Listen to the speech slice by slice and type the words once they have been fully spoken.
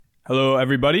Hello,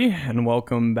 everybody, and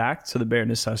welcome back to the Bare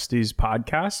Necessities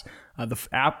podcast, the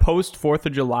post 4th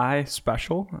of July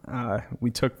special. We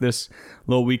took this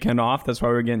little weekend off. That's why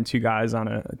we're getting two guys on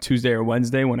a Tuesday or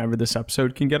Wednesday whenever this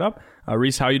episode can get up.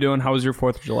 Reese, how you doing? How was your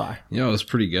 4th of July? Yeah, it was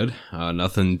pretty good.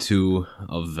 Nothing too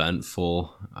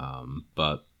eventful,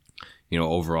 but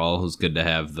overall, it was good to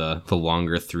have the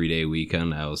longer 3-day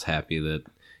weekend. I was happy that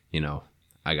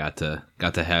I got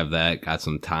to have that. Got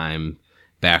some time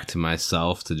back to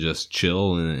myself to just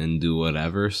chill and do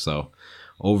whatever. So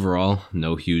overall,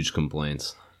 no huge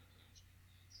complaints.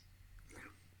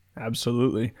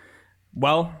 Absolutely.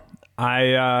 Well,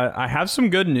 I have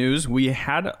some good news. We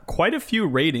had quite a few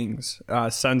ratings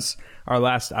since our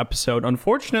last episode.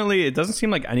 Unfortunately, it doesn't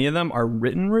seem like any of them are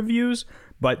written reviews,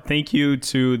 but thank you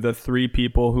to the 3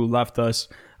 people who left us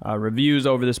reviews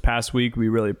over this past week. We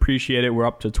really appreciate it. We're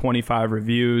up to 25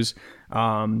 reviews,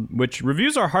 which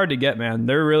reviews are hard to get, man.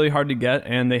 They're really hard to get,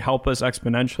 and they help us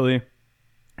exponentially.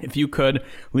 If you could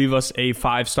leave us a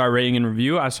 5-star rating and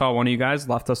review. I saw one of you guys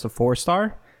left us a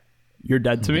 4-star. You're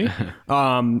dead to me.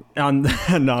 No,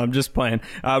 I'm just playing.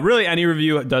 Really, any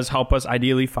review does help us.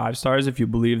 Ideally, 5 stars if you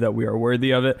believe that we are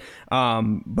worthy of it.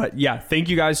 But yeah, thank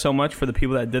you guys so much for the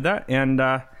people that did that. And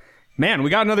man, we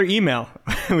got another email.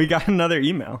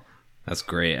 That's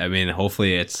great. I mean,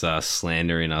 hopefully it's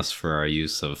slandering us for our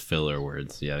use of filler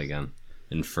words yet again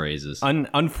in phrases.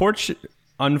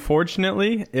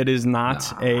 Unfortunately, it is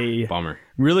not a bummer.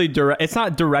 Really direct. It's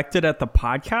not directed at the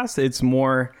podcast. It's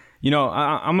more,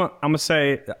 I'm gonna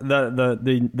say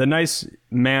the nice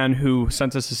man who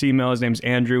sent us this email. His name's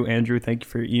Andrew. Andrew, thank you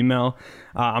for your email.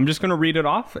 I'm just gonna read it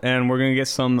off, and we're gonna get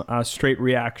some straight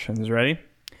reactions. Ready?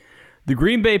 The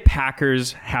Green Bay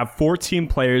Packers have 14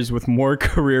 players with more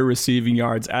career receiving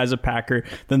yards as a Packer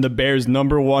than the Bears'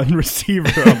 number 1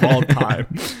 receiver of all time.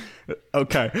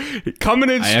 Okay,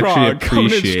 coming in strong,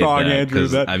 Andrew.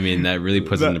 That really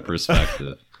puts into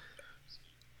perspective.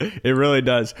 It really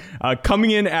does. Coming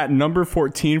in at number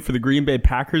 14 for the Green Bay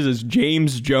Packers is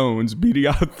James Jones, beating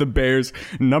out the Bears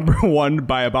number 1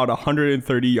 by about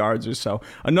 130 yards or so.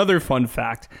 Another fun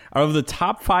fact, out of the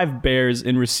top 5 Bears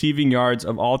in receiving yards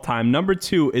of all time, number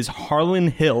 2 is Harlan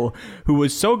Hill, who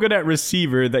was so good at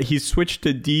receiver that he switched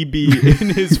to DB in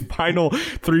his final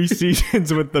 3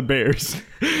 seasons with the Bears.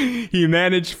 He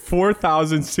managed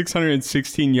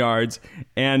 4,616 yards,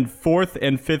 and 4th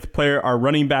and 5th player are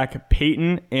running back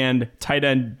Peyton and tight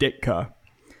end Ditka.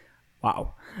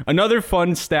 Wow. Another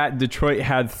fun stat, Detroit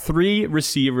had 3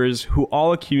 receivers who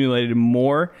all accumulated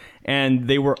more, and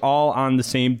they were all on the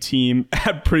same team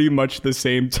at pretty much the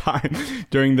same time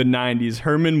during the 90s.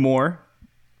 Herman Moore,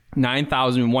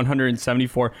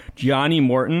 9,174. Johnny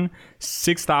Morton,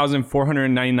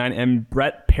 6,499. And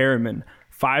Brett Perriman,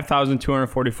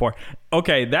 5,244.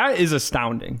 Okay, that is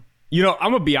astounding.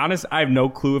 I'm going to be honest, I have no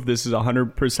clue if this is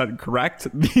 100% correct.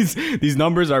 These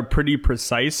numbers are pretty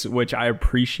precise, which I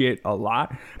appreciate a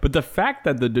lot. But the fact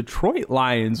that the Detroit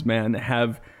Lions, man,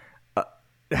 have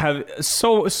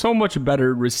so much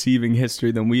better receiving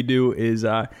history than we do is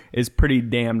pretty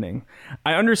damning.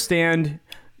 I understand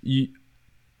he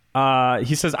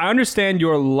says, I understand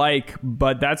your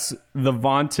but that's the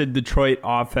vaunted Detroit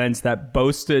offense that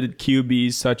boasted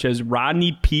QBs such as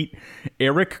Rodney Peete,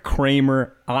 Eric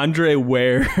Kramer, Andre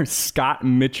Ware, Scott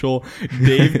Mitchell,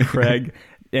 Dave Craig,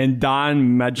 and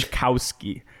Don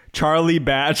Majkowski. Charlie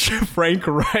Batch, Frank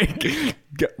Reich.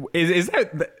 Is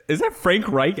that Frank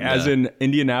Reich as an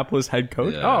Indianapolis head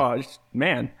coach? Yeah. Oh,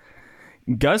 man.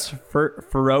 Gus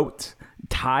Frerotte,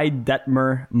 Ty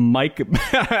Detmer, Mike.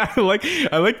 I like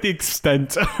the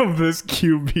extent of this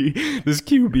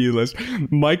QB list.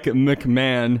 Mike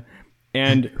McMahon,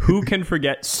 and who can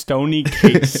forget Stoney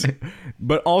Case?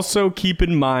 But also keep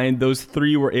in mind those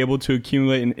 3 were able to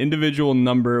accumulate an individual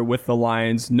number with the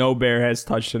Lions no Bear has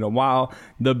touched in a while.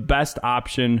 The best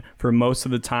option for most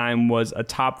of the time was a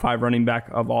top 5 running back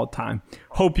of all time.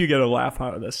 Hope you get a laugh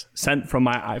out of this. Sent from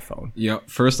my iPhone. Yeah.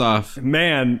 First off,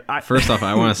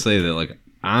 I want to say that,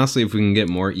 honestly, if we can get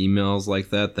more emails like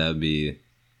that, that'd be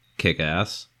kick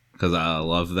ass. Because I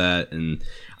love that, and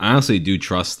I honestly do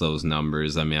trust those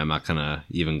numbers. I mean, I'm not gonna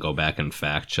even go back and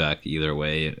fact check either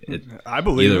way.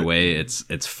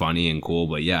 It's funny and cool,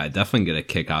 but yeah, I definitely get a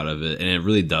kick out of it, and it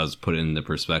really does put it into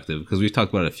perspective because we've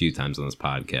talked about it a few times on this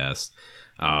podcast.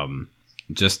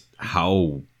 Just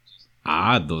how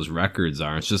odd those records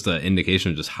are. It's just an indication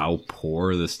of just how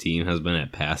poor this team has been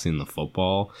at passing the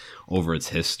football over its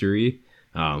history.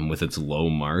 With its low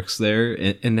marks there,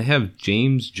 and to have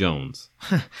James Jones,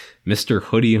 Mr.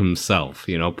 Hoodie himself,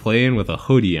 playing with a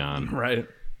hoodie on. Right.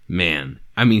 Man,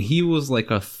 I mean, he was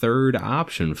like a third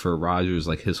option for Rodgers,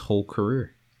 his whole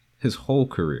career. his whole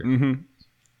career. Mm-hmm.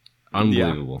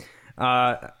 Unbelievable.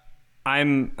 Yeah. I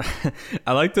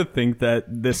like to think that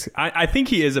I think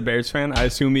he is a Bears fan. I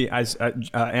assume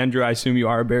Andrew, I assume you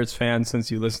are a Bears fan since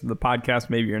you listen to the podcast.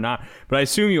 Maybe you're not, but I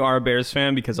assume you are a Bears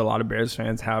fan because a lot of Bears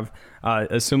fans have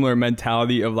a similar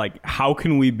mentality of like, how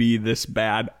can we be this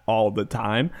bad all the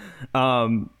time?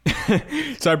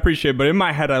 So I appreciate it. But in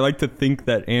my head, I like to think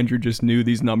that Andrew just knew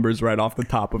these numbers right off the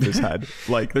top of his head.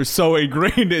 Like they're so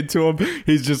ingrained into him.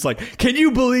 He's just like, can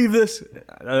you believe this?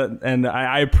 And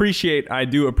I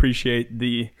do appreciate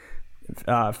the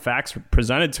facts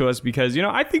presented to us because,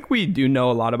 I think we do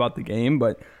know a lot about the game,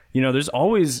 but there's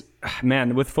always,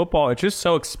 man, with football, it's just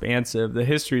so expansive. The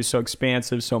history is so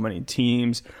expansive, so many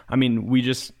teams. I mean, we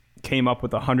just came up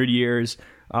with 100 years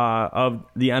of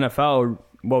the NFL.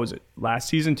 What was it? Last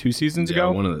season, 2 seasons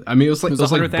ago? It was the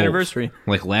 100th anniversary.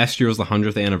 Like last year was the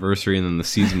 100th anniversary, and then the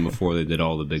season before they did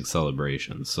all the big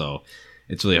celebrations. So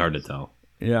it's really hard to tell.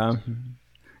 Yeah.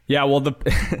 Yeah, well,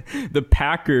 the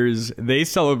Packers, they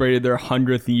celebrated their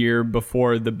 100th year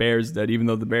before the Bears did, even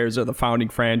though the Bears are the founding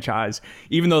franchise.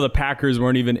 Even though the Packers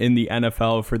weren't even in the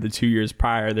NFL for the 2 years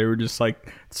prior. They were just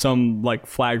like some like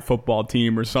flag football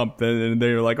team or something. And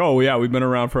they were like, oh, yeah, we've been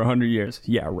around for 100 years.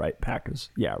 Yeah, right, Packers.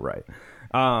 Yeah, right.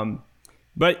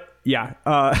 But yeah,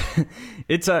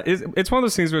 it's one of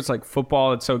those things where it's like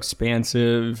football, it's so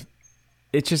expansive.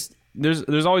 It's just...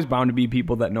 There's always bound to be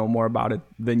people that know more about it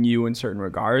than you in certain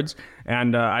regards,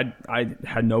 and I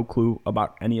had no clue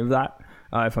about any of that.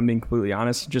 If I'm being completely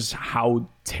honest, just how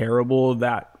terrible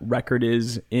that record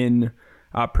is in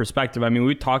perspective. I mean,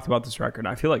 we talked about this record,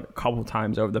 I feel like a couple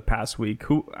times over the past week.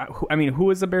 Who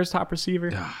is the Bears' top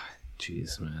receiver?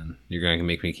 Jeez, man, you're gonna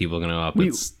make me keep looking it up.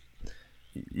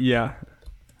 Yeah,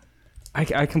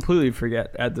 I completely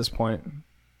forget at this point.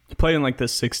 He played in like the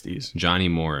 60s. Johnny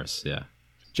Morris, yeah.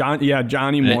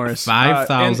 Johnny Morris.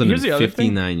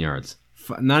 5,059 yards.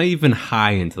 Not even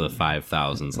high into the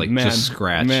 5,000s. Like, just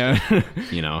scratched. Man.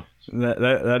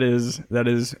 That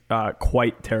is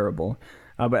quite terrible.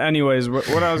 But anyways,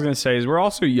 what I was going to say is we're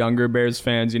also younger Bears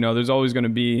fans. There's always going to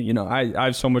be, I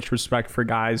have so much respect for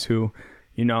guys who,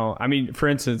 for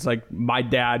instance, like my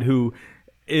dad who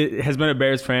has been a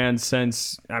Bears fan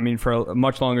since, for a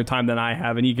much longer time than I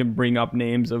have. And he can bring up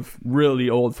names of really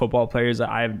old football players that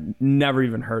I've never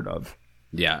even heard of.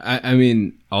 Yeah.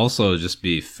 Also just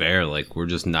be fair. Like, we're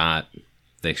just not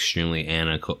the extremely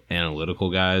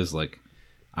analytical guys. Like,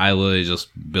 I literally just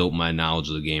built my knowledge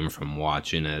of the game from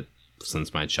watching it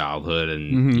since my childhood.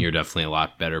 And you're definitely a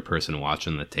lot better person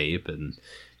watching the tape. And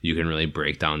you can really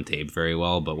break down tape very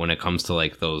well, but when it comes to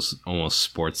like those almost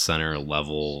Sports Center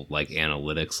level like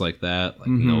analytics like that, like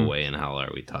no way in hell are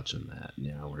we touching that.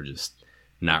 We're just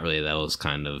not really those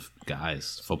kind of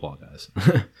guys, football guys.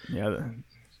 The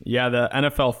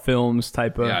NFL films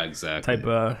type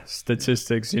of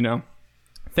statistics.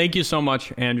 Thank you so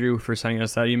much, Andrew, for sending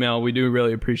us that email. We do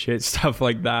really appreciate stuff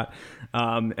like that.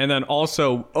 And then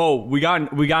also, we got an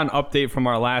update from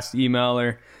our last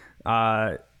emailer.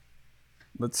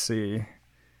 Let's see.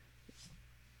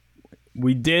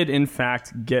 We did, in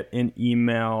fact, get an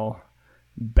email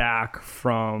back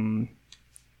from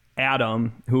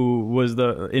Adam, who was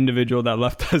the individual that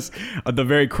left us the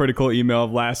very critical email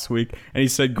of last week. And he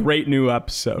said, great new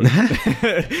episode.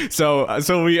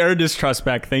 So we earned his trust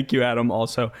back. Thank you, Adam,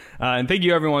 also. And thank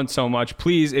you, everyone, so much.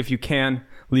 Please, if you can,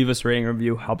 leave us a rating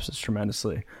review. Helps us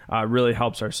tremendously. Really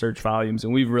helps our search volumes.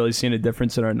 And we've really seen a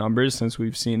difference in our numbers since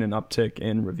we've seen an uptick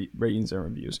in ratings and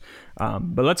reviews.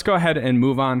 But let's go ahead and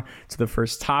move on to the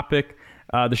first topic.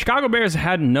 The Chicago Bears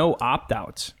had no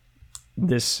opt-outs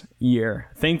this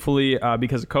year, thankfully,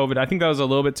 because of COVID. I think that was a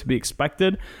little bit to be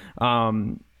expected.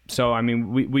 So,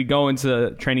 we go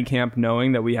into training camp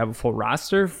knowing that we have a full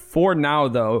roster. For now,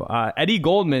 though, Eddie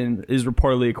Goldman is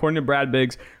reportedly, according to Brad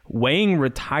Biggs, weighing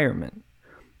retirement.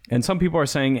 And some people are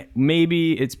saying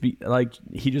maybe it's like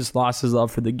he just lost his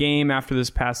love for the game after this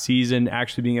past season,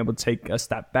 actually being able to take a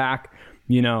step back.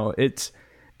 It's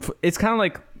kind of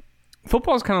like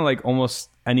football is kind of like almost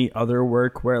any other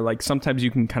work where like sometimes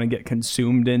you can kind of get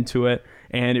consumed into it,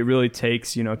 and it really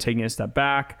takes, taking a step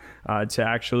back to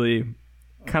actually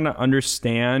kind of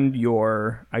understand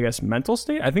your, I guess, mental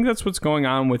state. I think that's what's going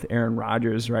on with Aaron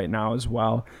Rodgers right now as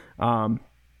well.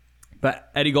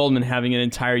 But Eddie Goldman having an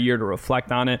entire year to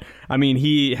reflect on it.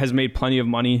 He has made plenty of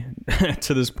money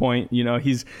to this point.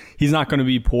 He's not going to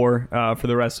be poor for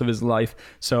the rest of his life.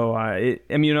 So,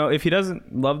 if he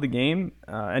doesn't love the game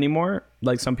anymore,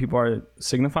 like some people are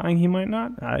signifying he might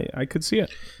not, I could see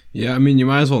it. Yeah, you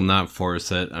might as well not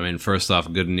force it. First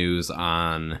off, good news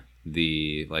on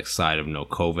the like side of no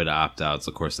COVID opt-outs.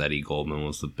 Of course, Eddie Goldman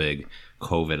was the big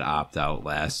COVID opt-out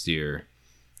last year.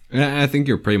 And I think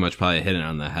you're pretty much probably hitting it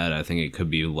on the head. I think it could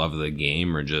be love of the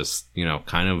game or just,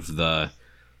 kind of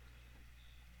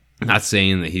not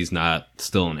saying that he's not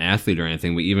still an athlete or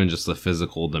anything, but even just the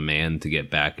physical demand to get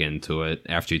back into it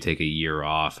after you take a year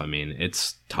off. I mean,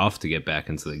 it's tough to get back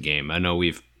into the game. I know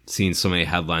we've seen so many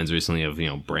headlines recently of,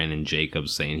 Brandon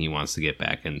Jacobs saying he wants to get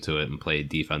back into it and play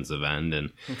defensive end.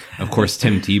 And of course,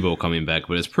 Tim Tebow coming back,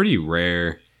 but it's pretty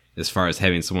rare as far as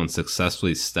having someone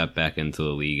successfully step back into the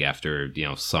league after,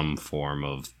 some form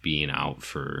of being out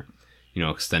for,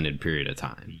 extended period of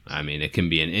time. I mean, it can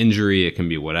be an injury, it can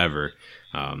be whatever.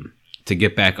 To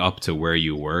get back up to where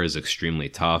you were is extremely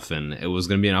tough, and it was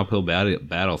going to be an uphill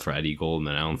battle for Eddie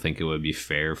Goldman. I don't think it would be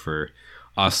fair for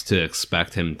us to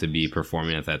expect him to be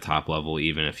performing at that top level,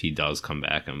 even if he does come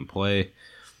back and play.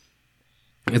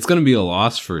 It's going to be a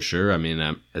loss for sure. I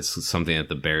mean, it's something that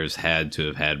the Bears had to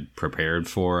have had prepared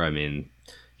for. I mean,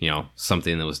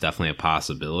 something that was definitely a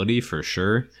possibility for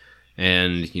sure.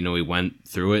 And, we went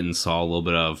through it and saw a little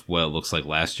bit of what it looks like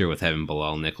last year with having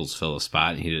Bilal Nichols fill a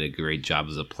spot. And he did a great job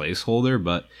as a placeholder.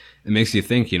 But it makes you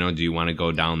think, do you want to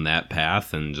go down that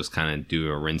path and just kind of do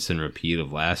a rinse and repeat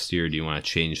of last year? Do you want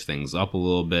to change things up a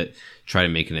little bit, try to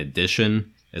make an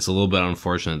addition? It's a little bit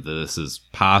unfortunate that this is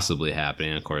possibly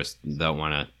happening. Of course, don't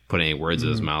want to put any words in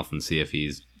his mouth and see if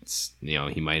he's,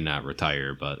 he might not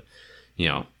retire. But,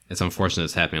 it's unfortunate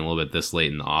it's happening a little bit this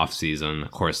late in the off season.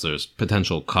 Of course, there's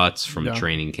potential cuts from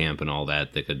training camp and all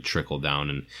that could trickle down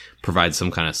and provide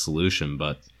some kind of solution.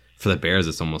 But for the Bears,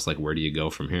 it's almost like, where do you go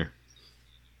from here?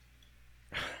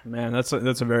 Man, that's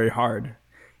a very hard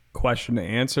question to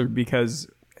answer because,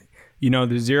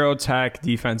 the zero tech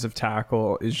defensive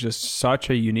tackle is just such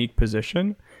a unique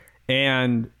position.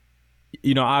 And,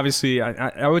 obviously,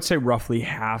 I would say roughly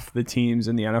half the teams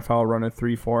in the NFL run a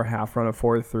 3-4, half run a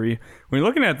 4-3. When you're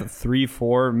looking at the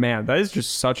 3-4, man, that is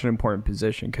just such an important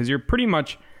position because you're pretty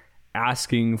much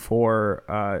asking for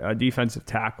a defensive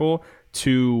tackle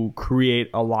to create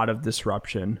a lot of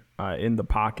disruption in the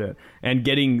pocket and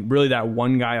getting really that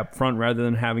one guy up front rather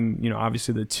than having,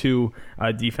 obviously the two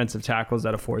defensive tackles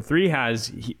that a 4-3 has.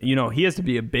 He has to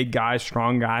be a big guy,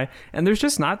 strong guy. And there's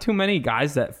just not too many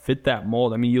guys that fit that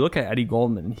mold. I mean, you look at Eddie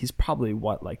Goldman, he's probably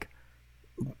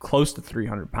close to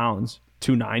 300 pounds,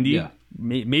 290, yeah.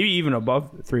 Maybe even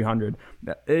above 300.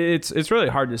 It's really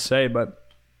hard to say, but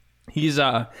he's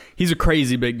a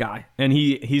crazy big guy, and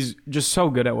he's just so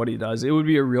good at what he does. It would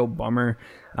be a real bummer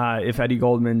if Eddie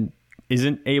Goldman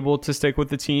isn't able to stick with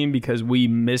the team because we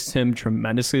missed him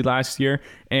tremendously last year.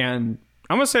 And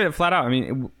I'm going to say it flat out. I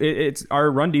mean, it's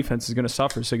our run defense is going to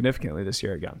suffer significantly this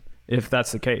year again, if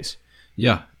that's the case.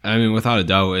 Yeah, I mean, without a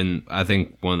doubt. And I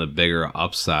think one of the bigger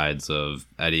upsides of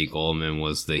Eddie Goldman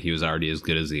was that he was already as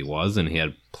good as he was, and he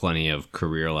had plenty of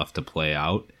career left to play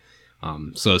out.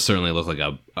 So it certainly looked like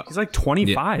he's like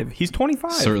 25. Yeah, he's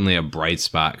 25. Certainly a bright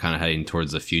spot kind of heading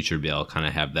towards the future to be able to kind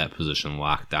of have that position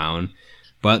locked down.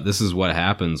 But this is what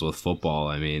happens with football.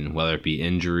 I mean, whether it be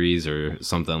injuries or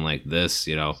something like this,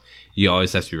 you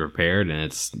always have to be prepared, and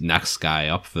it's next guy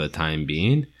up for the time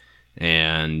being.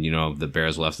 And, the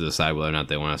Bears will have to decide whether or not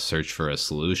they want to search for a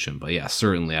solution. But yeah,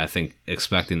 certainly I think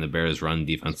expecting the Bears run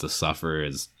defense to suffer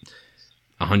is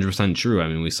 100% true. I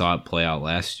mean, we saw it play out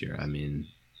last year. I mean,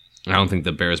 I don't think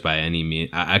the Bears by any means,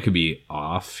 I could be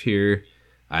off here.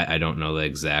 I don't know the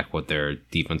exact what their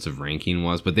defensive ranking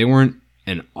was, but they weren't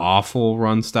an awful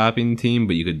run stopping team,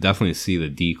 but you could definitely see the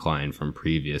decline from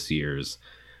previous years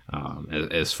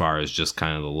as far as just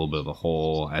kind of a little bit of a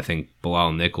hole. I think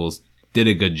Bilal Nichols did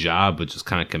a good job, but just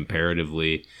kind of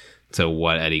comparatively to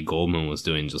what Eddie Goldman was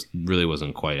doing, just really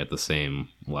wasn't quite at the same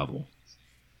level.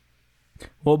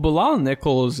 Well, Bilal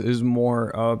Nichols is more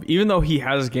of, even though he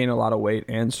has gained a lot of weight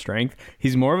and strength,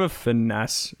 he's more of a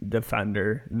finesse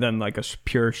defender than like a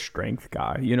pure strength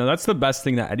guy. That's the best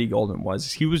thing that Eddie Goldman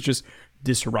was. He was just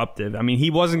disruptive. I mean,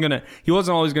 he wasn't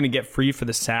always going to get free for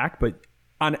the sack, but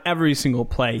on every single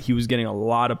play, he was getting a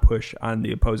lot of push on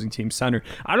the opposing team center.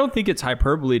 I don't think it's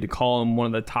hyperbole to call him one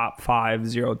of the top 5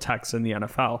 zero techs in the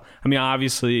NFL. I mean,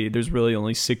 obviously, there's really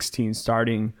only 16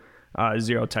 starting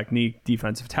zero technique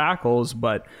defensive tackles,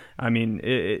 but I mean,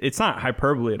 it's not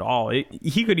hyperbole at all.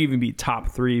 He could even be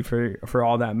top 3 for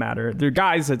all that matter. They're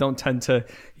guys that don't tend to,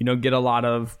 get a lot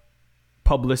of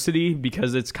publicity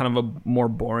because it's kind of a more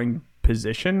boring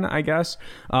position, I guess.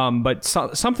 But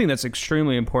something that's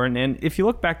extremely important. And if you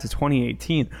look back to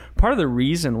 2018, part of the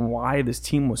reason why this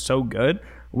team was so good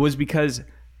was because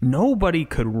nobody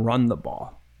could run the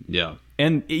ball. Yeah.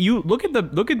 And you look at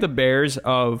the Bears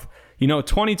of,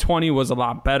 2020 was a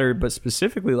lot better, but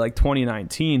specifically like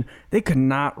 2019, they could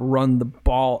not run the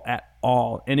ball at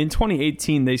all. And in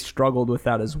 2018, they struggled with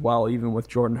that as well, even with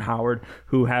Jordan Howard,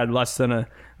 who had less than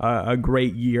a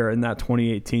great year in that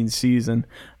 2018 season.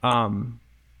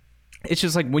 It's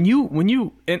just like when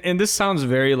you and this sounds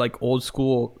very like old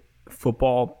school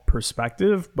football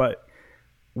perspective, but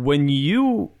when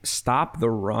you stop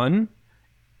the run,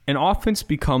 an offense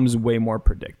becomes way more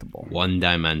predictable. One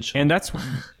dimensional. And that's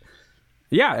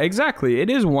yeah, exactly. It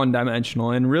is one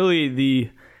dimensional. And really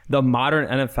the modern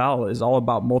NFL is all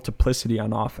about multiplicity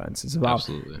on offense. It's about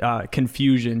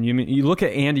confusion. You look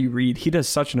at Andy Reid; he does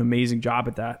such an amazing job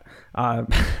at that.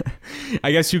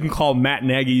 I guess you can call Matt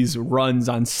Nagy's runs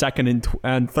on second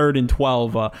and third and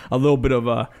 12 a little bit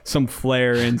of some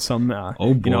flair and some.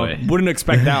 Oh boy! Wouldn't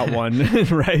expect that one,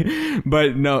 right?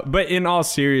 But no. But in all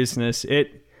seriousness,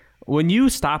 when you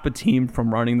stop a team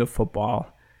from running the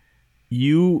football,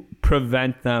 you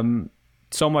prevent them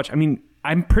so much. I mean,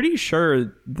 I'm pretty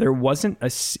sure there wasn't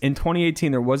in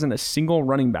 2018 there wasn't a single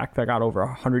running back that got over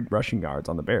 100 rushing yards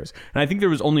on the Bears, and I think there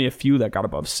was only a few that got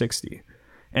above 60.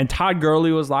 And Todd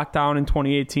Gurley was locked down in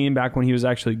 2018 back when he was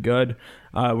actually good.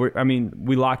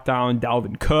 We locked down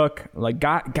Dalvin Cook, like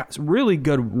got really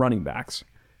good running backs,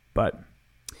 but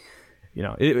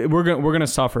we're gonna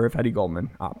suffer if Eddie Goldman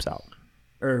opts out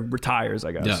or retires,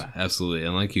 I guess. Yeah, absolutely.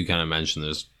 And like you kind of mentioned,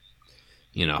 there's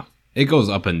it goes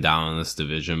up and down in this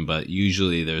division, but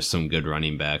usually there's some good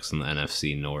running backs in the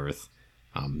NFC North,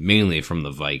 mainly from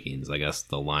the Vikings. I guess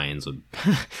the Lions would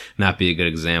not be a good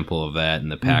example of that,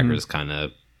 and the Packers kind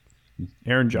of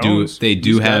Aaron Jones. They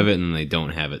do have it, and they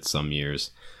don't have it some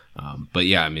years. But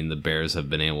yeah, I mean, the Bears have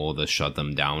been able to shut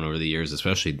them down over the years,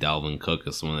 especially Dalvin Cook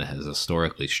is someone that has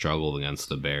historically struggled against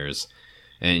the Bears.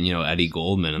 And, Eddie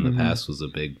Goldman in the past was a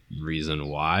big reason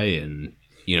why. And,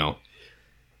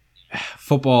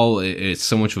 football, it's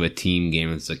so much of a team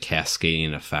game. It's a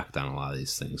cascading effect on a lot of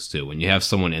these things too. When you have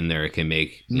someone in there, it can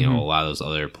make a lot of those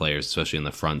other players, especially in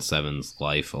the front seven's,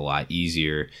 life a lot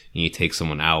easier. And you take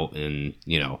someone out, and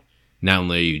not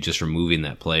only are you just removing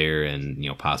that player and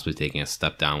possibly taking a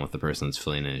step down with the person that's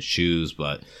filling in his shoes,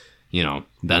 but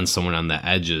then someone on the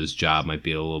edge's job might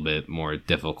be a little bit more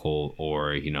difficult,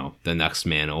 or the next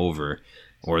man over.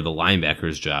 Or the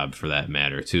linebacker's job, for that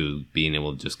matter, too, being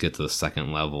able to just get to the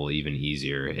second level even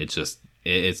easier. It's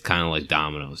kind of like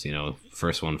dominoes,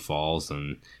 first one falls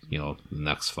and, the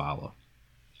next follow.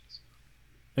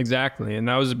 Exactly. And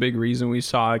that was a big reason we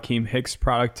saw Akeem Hicks'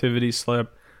 productivity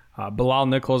slip. Bilal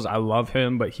Nichols, I love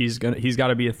him, but he's got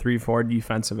to be a 3-4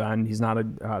 defensive end. He's not a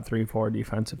 3-4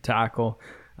 defensive tackle.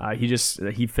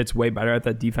 He fits way better at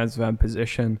that defensive end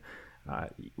position.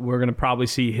 We're going to probably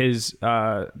see his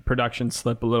production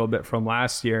slip a little bit from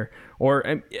last year,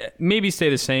 or maybe stay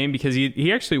the same, because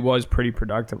he actually was pretty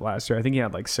productive last year. I think he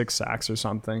had like 6 sacks or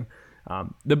something.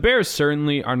 The Bears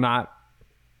certainly are not.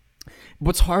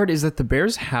 What's hard is that the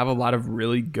Bears have a lot of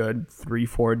really good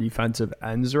 3-4 defensive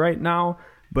ends right now,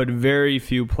 but very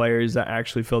few players that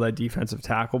actually fill that defensive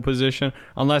tackle position,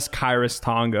 unless Khyiris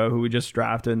Tonga, who we just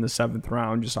drafted in the 7th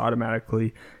round, just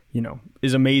automatically,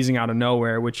 is amazing out of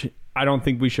nowhere, which I don't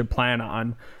think we should plan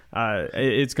on.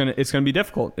 It's gonna be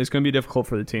difficult. It's gonna be difficult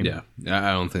for the team. Yeah,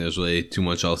 I don't think there's really too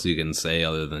much else you can say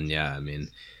other than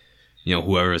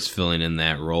whoever is filling in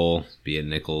that role, be it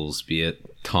Nichols, be it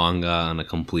Tonga on a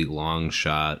complete long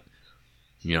shot,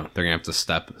 they're gonna have to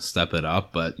step it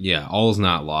up. But yeah, all is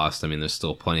not lost. I mean, there's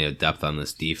still plenty of depth on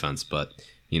this defense, but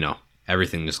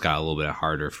everything just got a little bit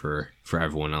harder for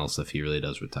everyone else if he really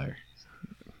does retire.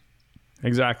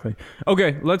 Exactly.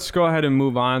 Okay, let's go ahead and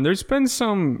move on. There's been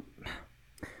some,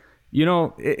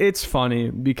 it's funny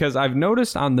because I've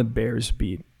noticed on the Bears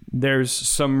beat, there's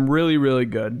some really, really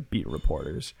good beat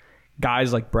reporters.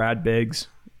 Guys like Brad Biggs,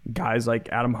 guys like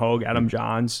Adam Hogue, Adam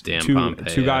Johns. Dan Pompei,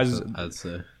 two guys. I'd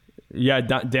say. Yeah,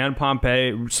 Dan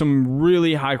Pompei, some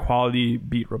really high-quality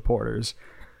beat reporters.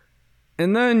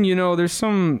 And then, there's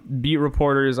some beat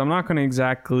reporters, I'm not going to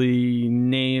exactly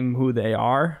name who they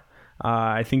are.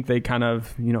 I think they kind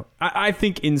of, I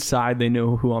think inside they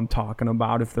know who I'm talking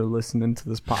about if they're listening to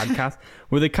this podcast,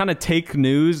 where they kind of take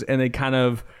news and they kind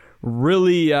of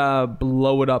really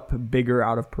blow it up bigger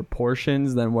out of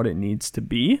proportions than what it needs to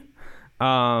be.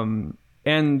 And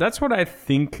that's what I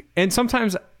think. And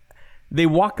sometimes they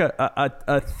walk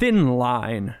a thin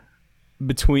line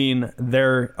between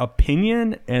their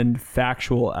opinion and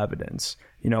factual evidence.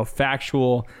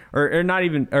 Factual or not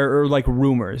even or like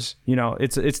rumors.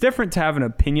 It's different to have an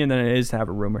opinion than it is to have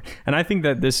a rumor. And I think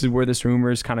that this is where this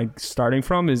rumor is kind of starting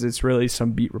from. Is it's really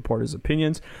some beat reporters'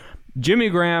 opinions. Jimmy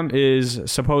Graham is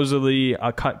supposedly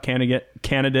a cut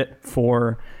candidate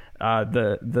for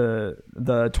the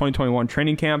 2021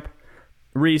 training camp.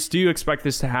 Reese, do you expect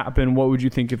this to happen? What would you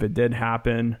think if it did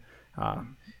happen?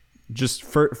 Just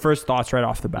first thoughts right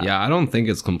off the bat. Yeah, I don't think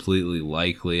it's completely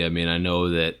likely. I mean, I know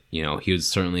that, he would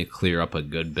certainly clear up a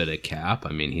good bit of cap.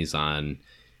 I mean, he's on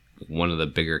one of the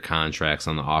bigger contracts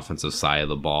on the offensive side of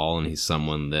the ball, and he's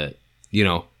someone that,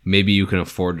 maybe you can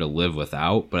afford to live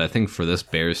without. But I think for this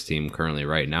Bears team currently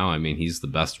right now, I mean, he's the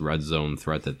best red zone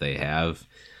threat that they have.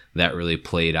 That really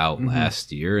played out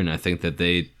last year, and I think that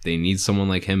they need someone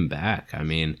like him back. I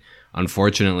mean,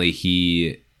 unfortunately,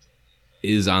 he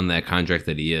is on that contract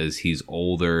that he is. He's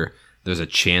older. There's a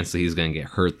chance that he's going to get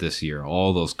hurt this year.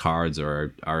 All those cards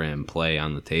are in play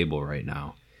on the table right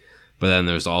now. But then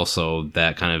there's also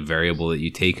that kind of variable that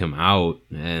you take him out,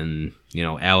 and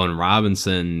Allen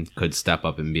Robinson could step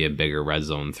up and be a bigger red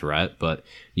zone threat, but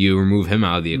you remove him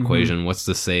out of the equation. What's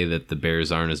to say that the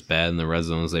Bears aren't as bad in the red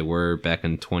zone as they were back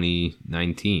in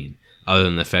 2019? Other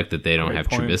than the fact that they don't have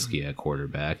Trubisky at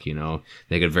quarterback,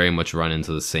 they could very much run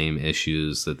into the same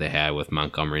issues that they had with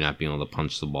Montgomery not being able to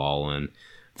punch the ball. And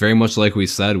very much like we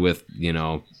said with,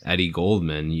 Eddie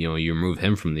Goldman, you remove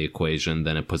him from the equation,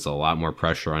 then it puts a lot more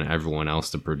pressure on everyone else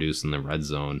to produce in the red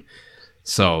zone.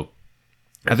 So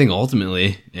I think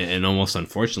ultimately, and almost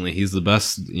unfortunately, he's the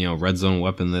best, red zone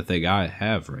weapon that they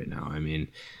have right now. I mean,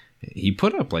 he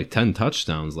put up like 10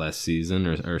 touchdowns last season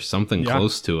or something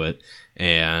close to it.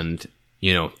 And,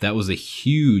 that was a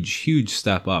huge, huge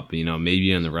step up.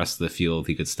 Maybe in the rest of the field,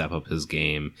 he could step up his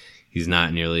game. He's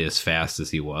not nearly as fast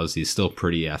as he was. He's still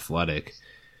pretty athletic.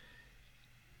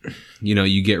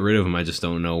 You get rid of him. I just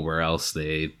don't know where else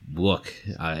they look,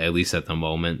 at least at the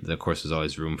moment. Of course, there's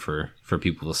always room for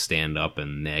people to stand up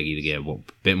and Nagy to get a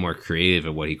bit more creative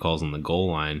at what he calls on the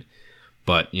goal line.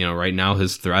 But, right now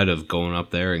his threat of going up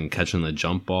there and catching the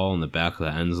jump ball in the back of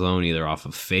the end zone, either off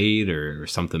a fade or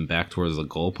something back towards the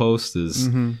goalpost is,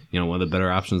 one of the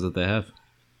better options that they have.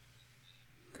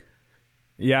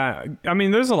 Yeah, I mean,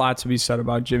 there's a lot to be said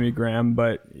about Jimmy Graham,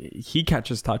 but he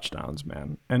catches touchdowns,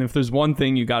 man. And if there's one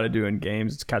thing you got to do in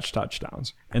games, it's catch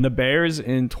touchdowns. And the Bears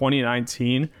in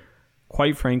 2019,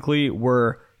 quite frankly,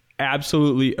 were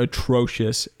absolutely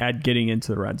atrocious at getting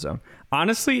into the red zone.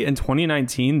 Honestly, in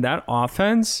 2019, that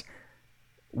offense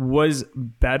was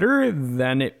better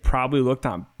than it probably looked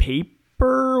on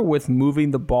paper with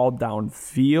moving the ball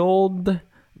downfield.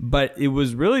 But it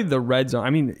was really the red zone. I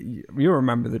mean, you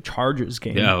remember the Chargers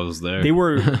game. Yeah, I was there. They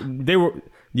were,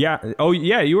 yeah. Oh,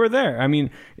 yeah, you were there. I mean,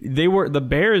 the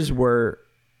Bears were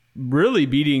really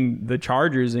beating the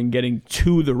Chargers and getting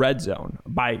to the red zone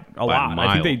by a lot.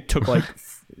 I think they took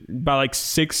by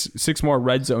six more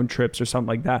red zone trips or something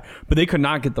like that. But they could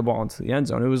not get the ball into the end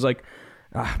zone. It was like,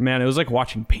 man, it was like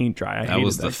watching paint dry. That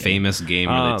was the famous game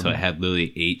where they had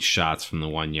literally 8 shots from the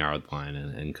 1 yard line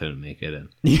and couldn't make it in.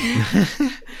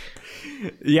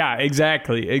 Yeah,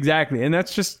 exactly. And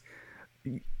that's just,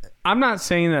 I'm not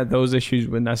saying that those issues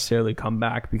would necessarily come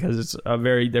back because it's a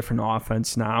very different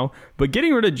offense now. But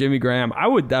getting rid of Jimmy Graham, I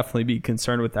would definitely be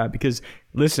concerned with that because,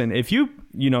 listen, if you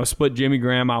split Jimmy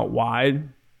Graham out wide,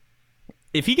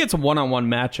 if he gets a one-on-one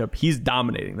matchup, he's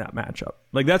dominating that matchup.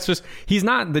 Like, that's just, he's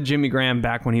not the Jimmy Graham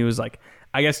back when he was like,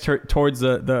 I guess towards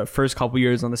the first couple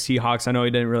years on the Seahawks. I know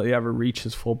he didn't really ever reach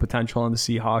his full potential on the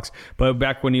Seahawks, but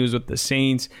back when he was with the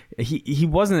Saints, he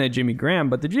wasn't a Jimmy Graham,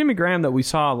 but the Jimmy Graham that we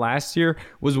saw last year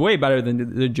was way better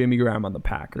than the Jimmy Graham on the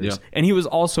Packers. Yeah. And he was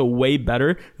also way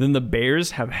better than the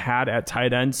Bears have had at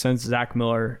tight end since Zach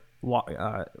Miller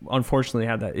unfortunately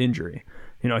had that injury.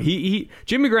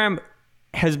 Jimmy Graham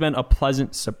has been a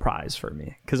pleasant surprise for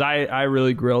me because I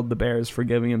really grilled the Bears for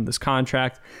giving him this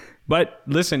contract. But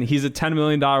listen, he's a $10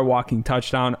 million walking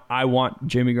touchdown. I want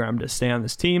Jimmy Graham to stay on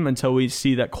this team until we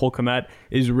see that Cole Kmet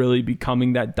is really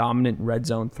becoming that dominant red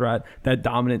zone threat, that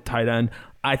dominant tight end.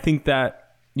 I think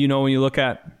that, when you look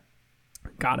at,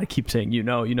 God, I keep saying,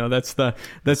 that's the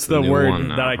word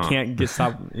that I can't get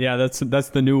stopped. Yeah, that's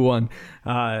the new one.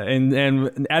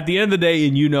 And at the end of the day,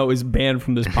 and is banned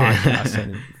from this podcast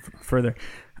and further.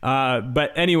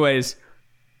 But anyways,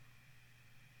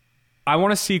 I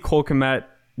want to see Cole Kmet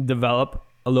develop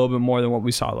a little bit more than what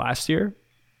we saw last year.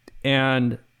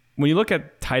 And when you look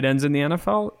at tight ends in the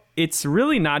NFL, it's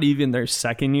really not even their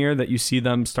second year that you see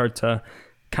them start to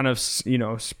kind of,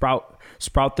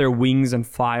 sprout their wings and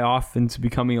fly off into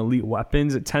becoming elite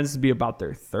weapons. It tends to be about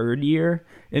their third year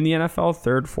in the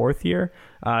NFL, fourth year.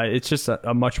 It's just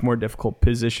a much more difficult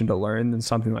position to learn than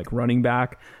something like running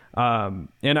back. And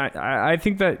I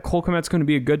think that Cole Kmet's going to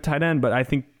be a good tight end, but I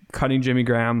think cutting Jimmy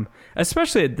Graham,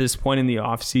 especially at this point in the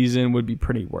offseason, would be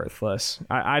pretty worthless.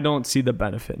 I don't see the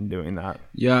benefit in doing that.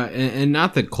 Yeah, and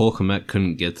not that Cole Kmet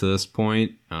couldn't get to this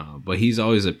point, but he's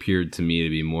always appeared to me to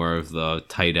be more of the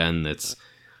tight end that's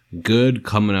good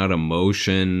coming out of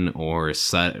motion or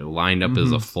lined up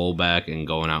as a fullback and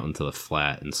going out into the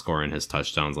flat and scoring his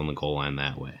touchdowns on the goal line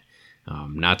that way.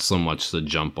 Not so much the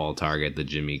jump ball target that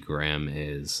Jimmy Graham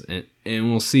is. And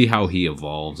we'll see how he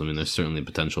evolves. I mean, there's certainly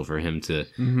potential for him to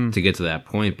get to that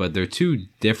point, but they're two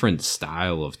different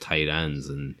style of tight ends.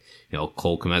 And,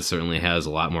 Cole Kmet certainly has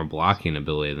a lot more blocking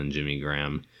ability than Jimmy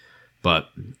Graham. But,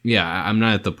 yeah, I'm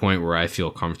not at the point where I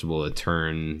feel comfortable to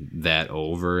turn that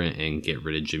over and get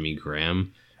rid of Jimmy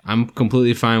Graham. I'm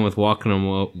completely fine with walking him,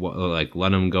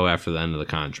 letting him go after the end of the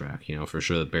contract. For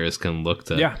sure the Bears can look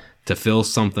to fill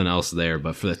something else there.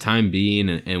 But for the time being,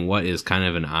 and what is kind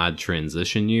of an odd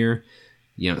transition year,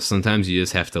 sometimes you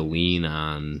just have to lean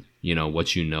on,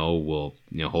 what will,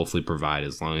 hopefully provide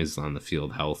as long as it's on the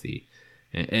field healthy.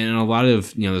 And a lot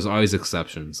of, there's always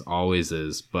exceptions, always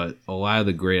is, but a lot of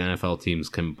the great NFL teams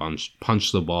can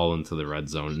punch the ball into the red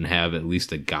zone and have at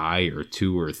least a guy or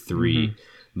two or three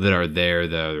that are there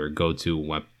that are go-to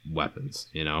weapons,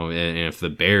 and if the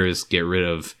Bears get rid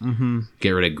of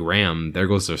Graham, there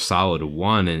goes their solid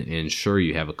one, and sure,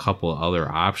 you have a couple of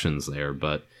other options there,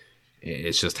 but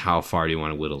it's just how far do you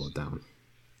want to whittle it down?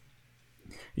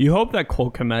 You hope that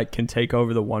Cole Kmet can take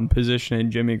over the one position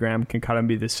and Jimmy Graham can kind of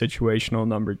be the situational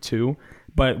number two,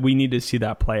 but we need to see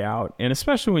that play out. And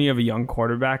especially when you have a young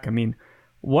quarterback, I mean,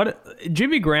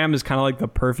 Jimmy Graham is kind of like the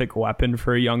perfect weapon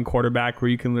for a young quarterback where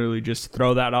you can literally just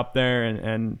throw that up there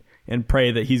and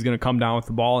pray that he's going to come down with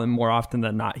the ball, and more often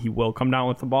than not, he will come down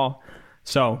with the ball.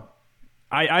 So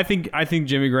I think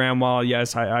Jimmy Graham, while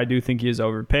yes, I do think he is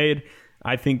overpaid,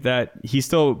 I think that he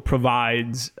still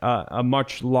provides a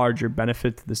much larger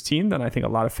benefit to this team than I think a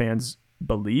lot of fans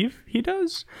believe he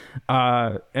does.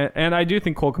 And I do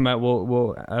think Cole Kmet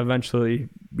will eventually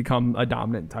become a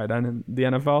dominant tight end in the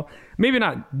NFL. Maybe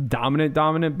not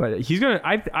dominant, but he's going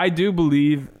to, I do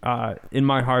believe in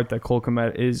my heart that Cole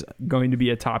Kmet is going to be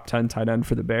a top 10 tight end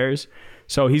for the Bears.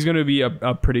 So he's going to be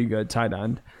a pretty good tight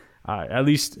end, at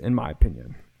least in my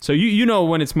opinion. So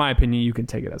when it's my opinion, you can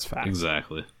take it as fact.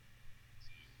 Exactly.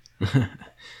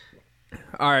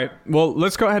 All right. Well,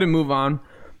 let's go ahead and move on.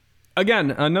 Again,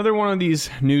 another one of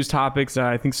these news topics that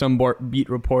I think some beat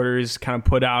reporters kind of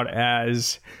put out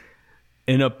as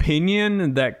an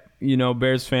opinion that,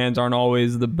 Bears fans aren't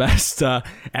always the best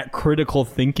at critical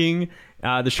thinking.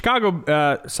 Not the Chicago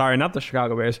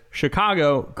Bears.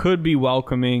 Chicago could be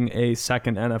welcoming a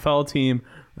second NFL team,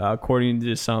 according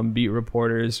to some beat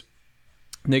reporters.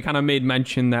 They kind of made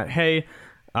mention that, hey,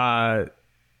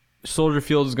 Soldier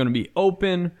Field is going to be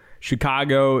open.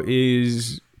 Chicago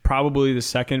is probably the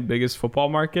second biggest football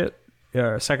market,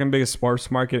 second biggest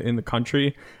sports market in the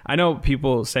country. I know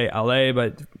people say LA,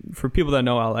 but for people that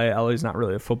know LA is not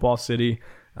really a football city.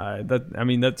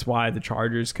 That's why the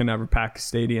Chargers can never pack a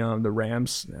stadium. The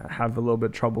Rams have a little bit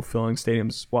of trouble filling stadiums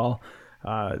as well.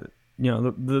 The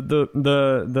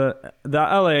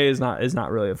LA is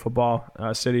not really a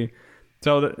football city.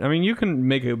 So, you can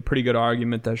make a pretty good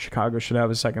argument that Chicago should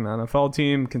have a second NFL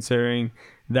team, considering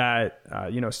that,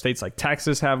 states like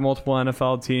Texas have multiple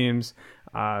NFL teams.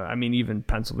 Even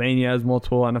Pennsylvania has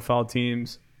multiple NFL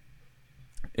teams.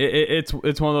 It's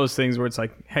one of those things where it's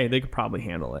like, hey, they could probably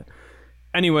handle it.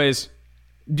 Anyways,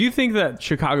 do you think that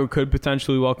Chicago could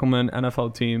potentially welcome an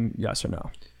NFL team? Yes or no?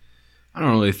 I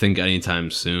don't really think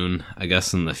anytime soon. I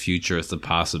guess in the future it's a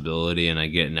possibility, and I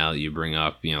get now that you bring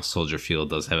up, Soldier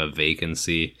Field does have a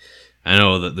vacancy. I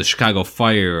know that the Chicago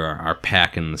Fire are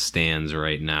packing the stands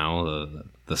right now,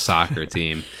 the soccer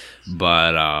team,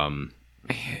 but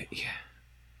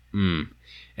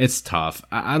it's tough.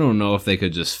 I don't know if they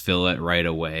could just fill it right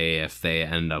away if they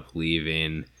end up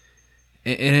leaving.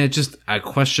 And I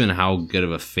question how good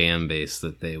of a fan base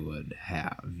that they would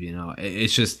have.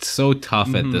 It's just so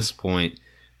tough at this point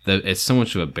that it's so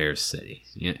much of a Bears city.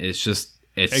 It's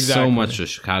exactly. So much a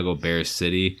Chicago Bears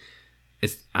city.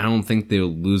 I don't think they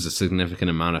would lose a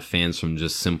significant amount of fans from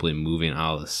just simply moving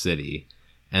out of the city.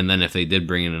 And then if they did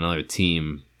bring in another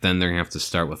team, then they're gonna have to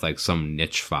start with like some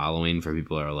niche following for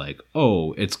people that are like,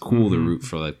 oh, it's cool to root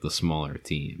for like the smaller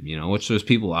team. Which there's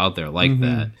people out there like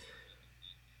that.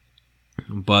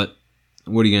 But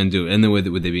what are you going to do? And then would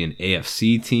they be an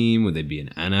AFC team? Would they be an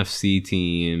NFC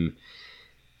team?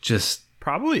 Just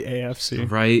probably AFC.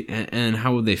 Right? And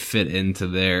how would they fit into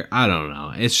there? I don't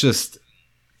know. It's just,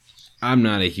 I'm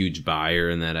not a huge buyer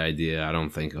in that idea. I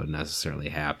don't think it would necessarily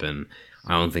happen.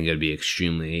 I don't think it would be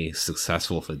extremely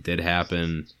successful if it did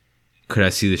happen. Could I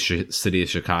see the city of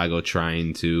Chicago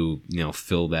trying to,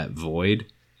 fill that void?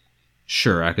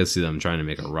 Sure, I could see them trying to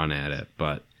make a run at it,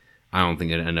 but I don't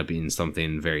think it'd end up being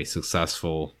something very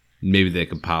successful. Maybe they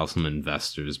could pile some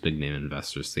investors, big name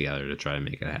investors together to try to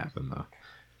make it happen, though.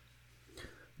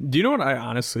 Do you know what I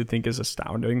honestly think is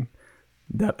astounding?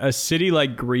 That a city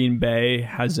like Green Bay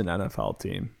has an NFL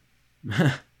team.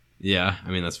 Yeah, I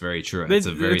mean, that's very true.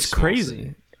 It's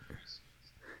crazy.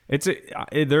 City.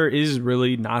 There is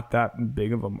really not that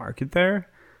big of a market there.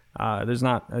 There's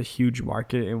not a huge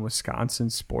market in Wisconsin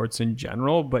sports in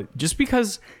general, but just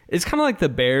because it's kind of like the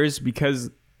Bears, because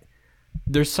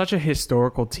they're such a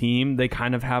historical team, they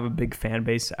kind of have a big fan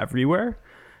base everywhere.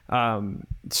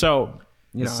 So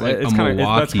it's like a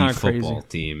Milwaukee football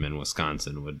team in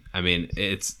Wisconsin would. I mean,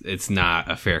 it's not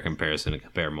a fair comparison to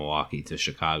compare Milwaukee to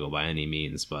Chicago by any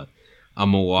means, but a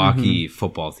Milwaukee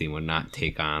football team would not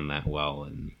take on that well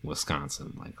in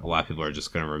Wisconsin. Like, a lot of people are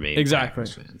just going to remain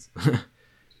Packers fans.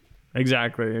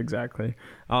 Exactly.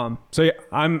 So yeah,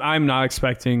 I'm not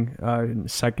expecting a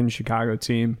second Chicago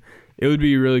team. It would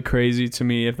be really crazy to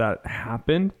me if that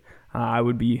happened. I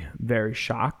would be very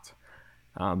shocked.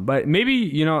 But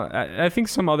maybe, I think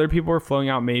some other people are flowing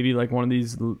out, maybe like one of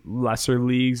these lesser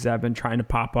leagues that have been trying to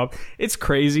pop up. It's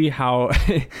crazy how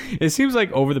it seems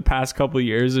like over the past couple of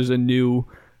years, there's a new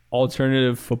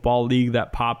alternative football league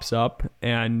that pops up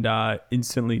and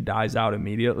instantly dies out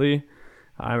immediately.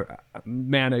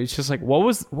 Man, it's just like, what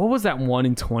was that one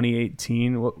in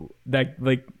 2018 that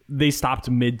like they stopped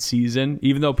mid-season,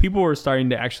 even though people were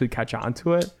starting to actually catch on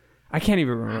to it? I can't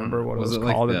even remember what it was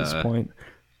called at this point.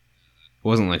 It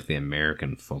wasn't like the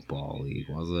American Football League,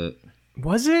 was it?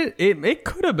 Was it? It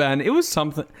could have been. It was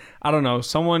something. I don't know.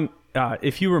 Someone,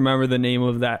 if you remember the name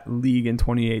of that league in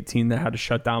 2018 that had to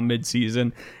shut down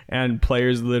mid-season, and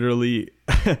players literally,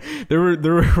 there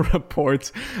were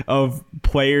reports of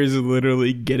players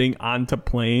literally getting onto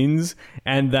planes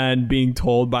and then being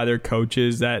told by their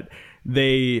coaches that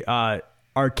they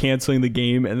are canceling the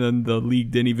game, and then the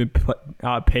league didn't even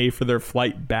pay for their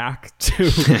flight back to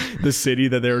the city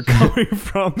that they were coming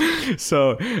from.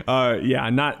 So,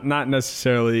 not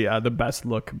necessarily the best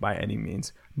look by any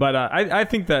means. But I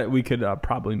think that we could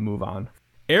probably move on.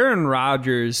 Aaron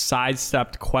Rodgers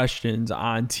sidestepped questions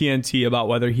on TNT about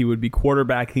whether he would be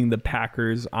quarterbacking the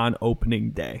Packers on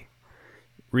opening day.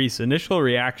 Reese, initial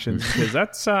reactions, because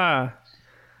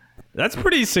that's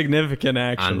pretty significant,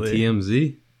 actually. On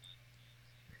TMZ?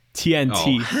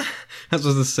 TNT. Oh, that's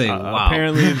what I was saying. Wow.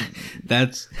 Apparently,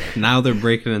 that's now they're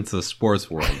breaking into the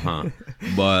sports world, huh?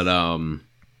 But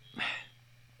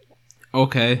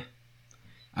okay.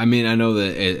 I mean, I know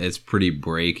that it's pretty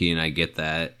breaking. I get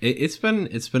that. It's been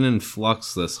in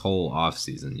flux this whole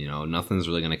offseason. Nothing's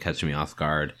really going to catch me off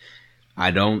guard.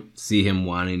 I don't see him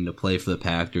wanting to play for the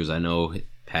Packers. I know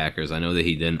that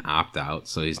he didn't opt out,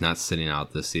 so he's not sitting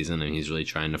out this season, and he's really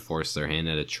trying to force their hand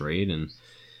at a trade. And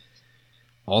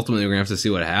ultimately, we're gonna have to see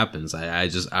what happens.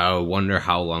 I wonder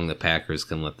how long the Packers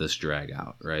can let this drag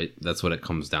out. Right, that's what it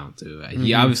comes down to.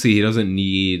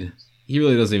 Mm-hmm. He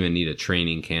really doesn't even need a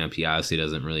training camp. He obviously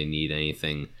doesn't really need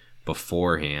anything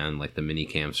beforehand, like the mini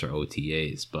camps or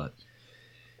OTAs. But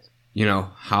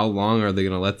how long are they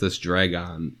gonna let this drag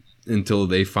on until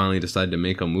they finally decide to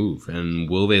make a move? And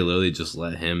will they literally just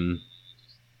let him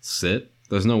sit?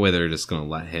 There's no way they're just gonna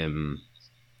let him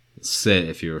sit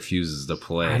if he refuses to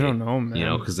play. I don't know,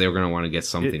 man. Because they were going to want to get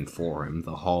something for him.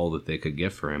 The haul that they could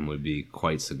get for him would be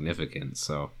quite significant.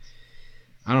 So,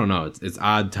 I don't know. It's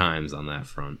odd times on that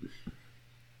front.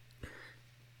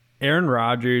 Aaron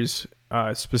Rodgers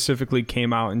specifically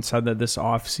came out and said that this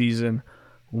offseason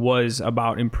was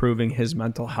about improving his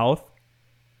mental health.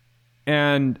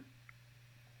 And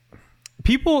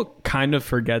people kind of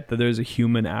forget that there's a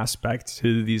human aspect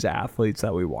to these athletes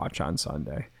that we watch on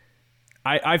Sunday.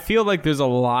 I feel like there's a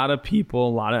lot of people, a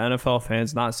lot of NFL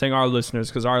fans, not saying our listeners,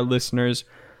 because our listeners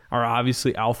are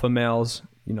obviously alpha males.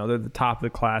 They're the top of the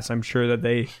class. I'm sure that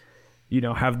they,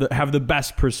 have the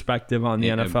best perspective on the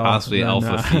NFL. Possibly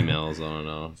alpha females. I don't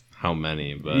know how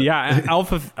many, but yeah,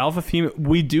 alpha female.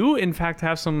 We do in fact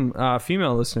have some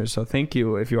female listeners. So thank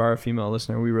you if you are a female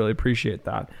listener. We really appreciate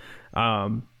that.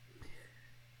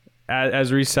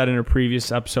 As Reese said in a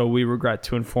previous episode, we regret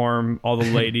to inform all the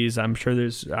ladies. I'm sure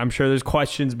there's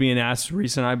questions being asked.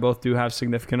 Reese and I both do have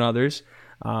significant others,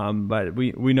 but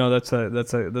we know that's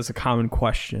a common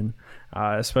question,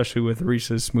 especially with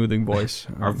Reese's smoothing voice.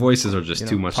 Our voices are just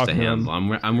too much to handle.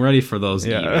 I'm ready for those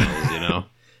emails.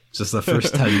 Just the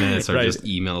first 10 minutes are just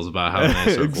emails about how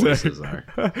nice our voices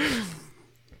are.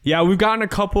 Yeah, we've gotten a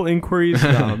couple inquiries.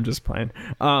 No, I'm just playing.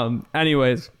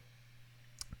 Anyways.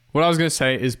 What I was going to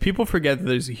say is people forget that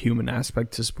there's a human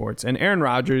aspect to sports. And Aaron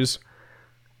Rodgers,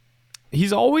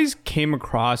 he's always came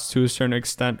across to a certain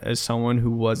extent as someone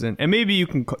who wasn't, and maybe you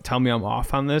can tell me I'm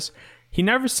off on this, he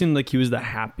never seemed like he was the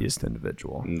happiest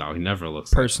individual. No, he never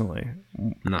looks personally.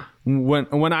 Nah.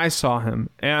 When I saw him.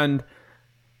 And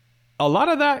a lot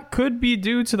of that could be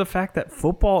due to the fact that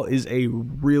football is a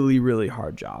really, really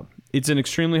hard job. It's an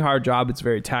extremely hard job. It's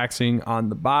very taxing on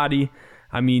the body.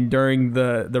 I mean, during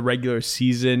the regular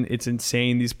season, it's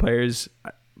insane. These players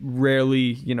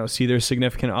rarely, see their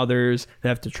significant others. They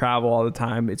have to travel all the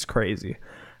time. It's crazy.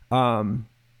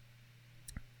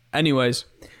 Anyways,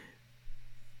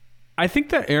 I think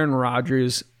that Aaron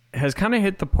Rodgers has kind of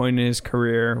hit the point in his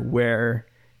career where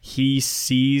he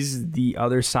sees the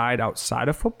other side outside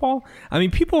of football. I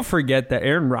mean, people forget that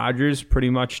Aaron Rodgers pretty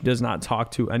much does not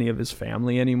talk to any of his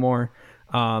family anymore.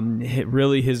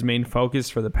 Really, his main focus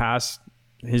for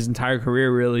his entire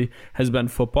career really has been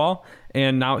football.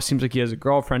 And now it seems like he has a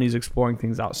girlfriend. He's exploring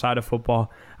things outside of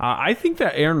football. I think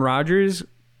that Aaron Rodgers,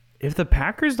 if the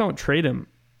Packers don't trade him,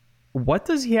 what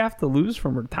does he have to lose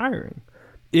from retiring?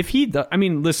 If he does, I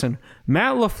mean, listen,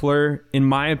 Matt LaFleur, in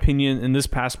my opinion, in this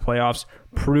past playoffs,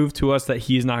 proved to us that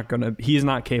he is not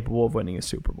capable of winning a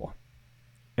Super Bowl.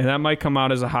 And that might come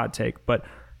out as a hot take, but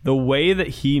the way that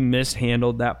he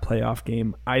mishandled that playoff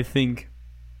game, I think,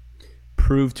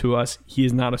 proved to us he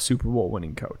is not a Super Bowl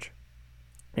winning coach.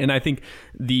 And I think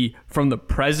from the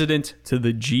president to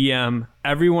the GM,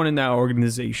 everyone in that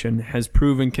organization has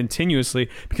proven continuously,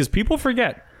 because people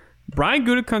forget, Brian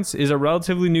Gutekunst is a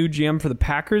relatively new GM for the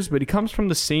Packers, but he comes from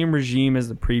the same regime as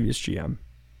the previous GM.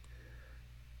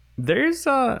 There's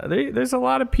a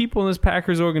lot of people in this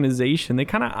Packers organization. They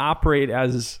kind of operate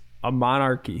as a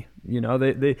monarchy.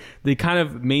 They kind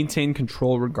of maintain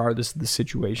control regardless of the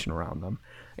situation around them.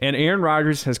 And Aaron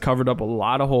Rodgers has covered up a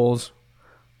lot of holes.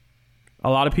 A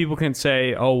lot of people can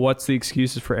say, oh, what's the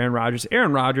excuses for Aaron Rodgers?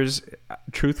 Aaron Rodgers,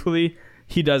 truthfully,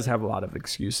 he does have a lot of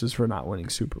excuses for not winning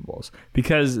Super Bowls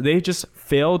because they just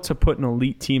failed to put an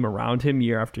elite team around him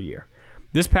year after year.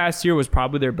 This past year was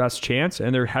probably their best chance,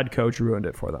 and their head coach ruined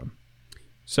it for them.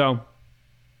 So,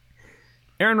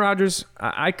 Aaron Rodgers,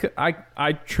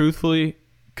 I truthfully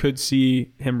could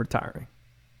see him retiring.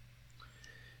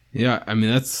 Yeah, I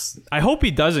mean, I hope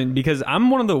he doesn't, because I'm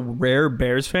one of the rare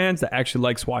Bears fans that actually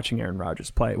likes watching Aaron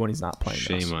Rodgers play when he's not playing.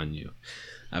 Shame on you.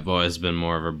 I've always been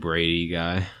more of a Brady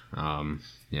guy,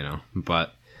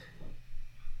 but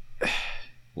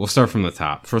we'll start from the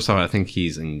top. First off, I think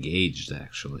he's engaged,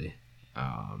 actually.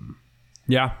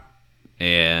 Yeah.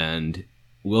 And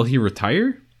will he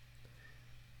retire?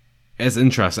 It's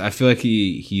interesting. I feel like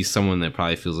he's someone that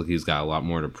probably feels like he's got a lot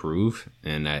more to prove,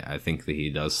 and I think that he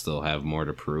does still have more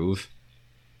to prove.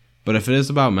 But if it is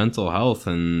about mental health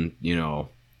and,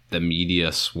 the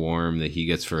media swarm that he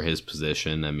gets for his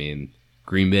position, I mean,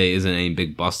 Green Bay isn't any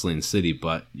big bustling city,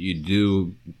 but you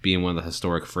do, being one of the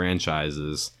historic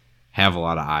franchises, have a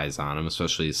lot of eyes on him,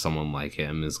 especially someone like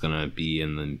him is going to be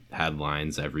in the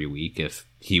headlines every week if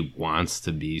he wants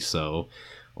to be so,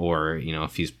 or,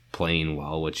 if he's playing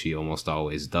well, which he almost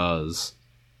always does,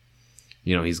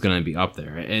 he's going to be up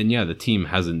there. And yeah, the team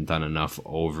hasn't done enough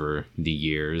over the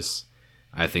years.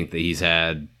 I think that he's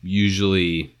had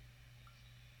usually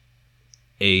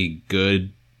a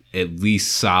good, at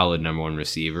least solid number one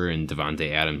receiver in Davante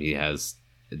Adams. He has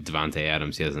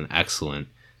an excellent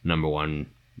number one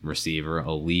receiver,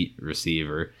 elite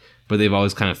receiver, but they've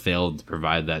always kind of failed to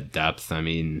provide that depth. I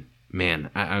mean, man,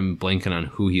 I'm blanking on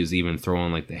who he was even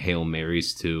throwing like the Hail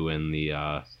Marys to in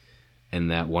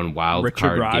that one wild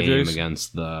card game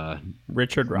against the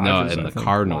Richard Rodgers. No, in the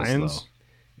Cardinals Lions?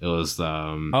 Though. It was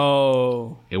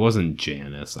it wasn't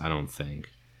Janis, I don't think.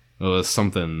 It was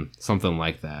something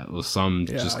like that. It was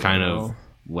just kind of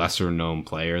lesser known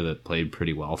player that played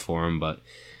pretty well for him, but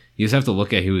you just have to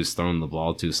look at who he's thrown the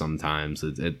ball to sometimes.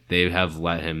 They have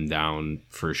let him down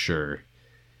for sure.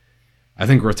 I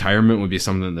think retirement would be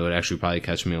something that would actually probably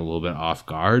catch me a little bit off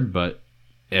guard, but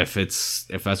if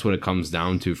that's what it comes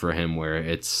down to for him, where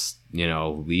it's,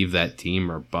 leave that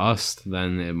team or bust,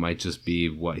 then it might just be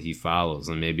what he follows,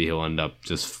 and maybe he'll end up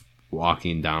just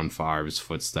walking down Favre's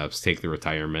footsteps, take the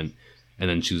retirement, and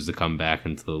then choose to come back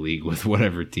into the league with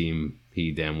whatever team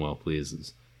he damn well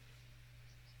pleases.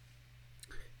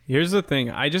 Here's the thing.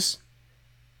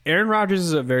 Aaron Rodgers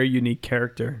is a very unique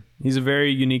character. He's a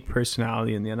very unique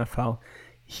personality in the NFL.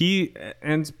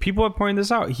 And people have pointed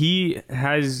this out. He's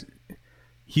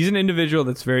an individual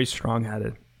that's very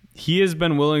strong-headed. He has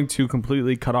been willing to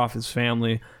completely cut off his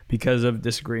family because of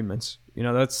disagreements.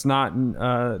 That's not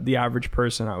the average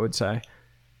person, I would say.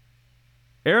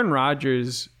 Aaron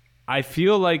Rodgers, I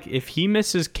feel like if he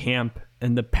misses camp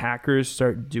and the Packers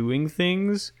start doing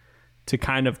things to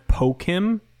kind of poke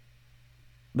him,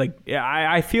 like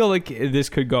I feel like this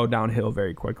could go downhill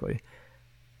very quickly.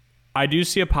 I do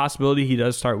see a possibility he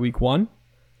does start week 1.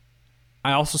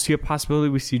 I also see a possibility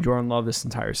we see Jordan Love this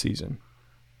entire season.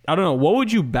 I don't know. What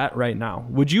would you bet right now?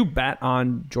 Would you bet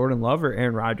on Jordan Love or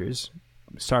Aaron Rodgers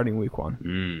starting week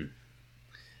 1?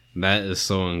 That is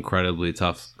so incredibly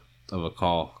tough of a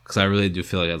call because I really do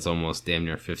feel like it's almost damn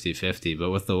near 50-50.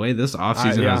 But with the way this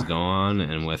offseason has gone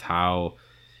and with how,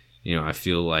 I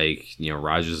feel like,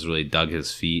 Rodgers really dug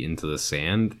his feet into the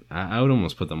sand, I would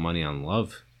almost put the money on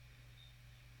Love.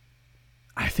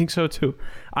 I think so too.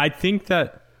 I think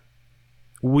that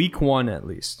week 1 at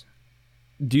least.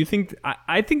 Do you think?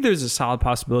 I think there's a solid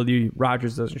possibility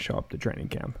Rodgers doesn't show up to training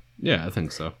camp. Yeah, I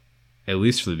think so. At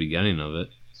least for the beginning of it.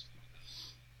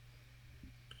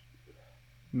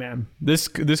 Man, this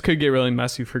could get really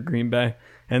messy for Green Bay,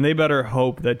 and they better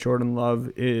hope that Jordan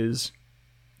Love is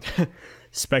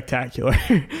spectacular.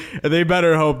 They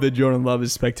better hope that Jordan Love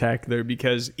is spectacular,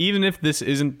 because even if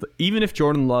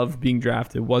Jordan Love being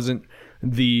drafted wasn't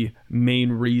the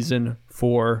main reason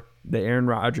for the Aaron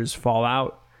Rodgers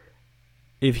fallout,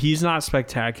 if he's not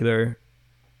spectacular,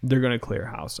 they're going to clear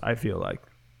house, I feel like.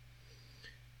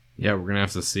 Yeah, we're going to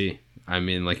have to see. I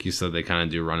mean, like you said, they kind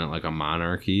of do run it like a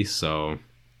monarchy, so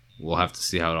we'll have to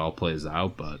see how it all plays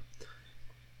out. But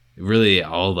really,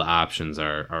 all the options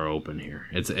are open here.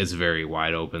 It's very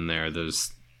wide open there.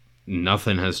 There's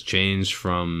nothing has changed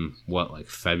from,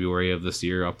 February of this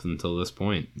year up until this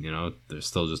point. There's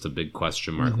still just a big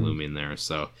question mark looming there.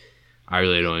 So I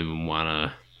really don't even want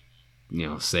to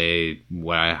say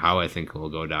how I think it will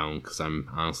go down, because I'm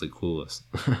honestly clueless.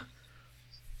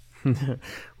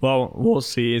 Well, we'll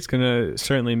see. It's going to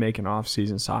certainly make an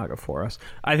off-season saga for us.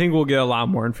 I think we'll get a lot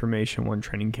more information when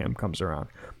training camp comes around.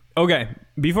 Okay,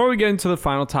 before we get into the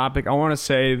final topic, I want to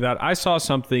say that I saw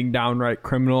something downright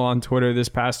criminal on Twitter this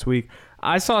past week.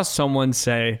 I saw someone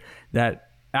say that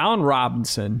Allen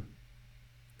Robinson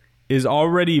is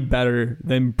already better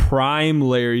than prime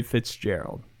Larry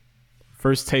Fitzgerald.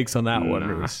 First takes on that one,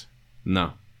 Reese.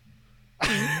 No.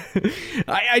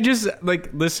 I just,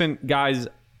 listen, guys,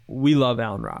 we love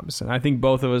Allen Robinson. I think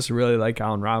both of us really like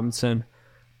Allen Robinson.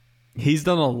 He's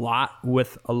done a lot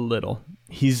with a little.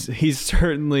 He's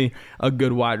certainly a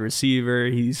good wide receiver.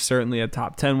 He's certainly a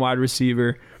top 10 wide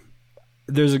receiver.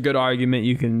 There's a good argument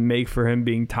you can make for him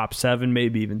being top 7,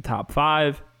 maybe even top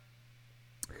 5.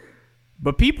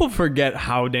 But people forget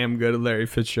how damn good Larry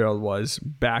Fitzgerald was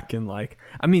back in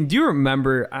do you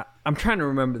remember? I'm trying to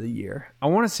remember the year. I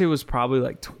want to say it was probably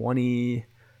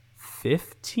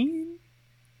 2015?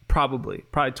 Probably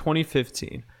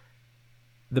 2015.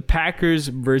 The Packers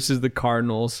versus the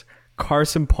Cardinals.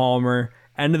 Carson Palmer,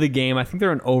 end of the game. I think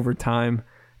they're in overtime.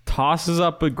 Tosses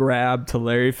up a grab to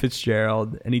Larry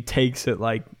Fitzgerald, and he takes it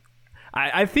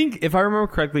I think, if I remember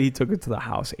correctly, he took it to the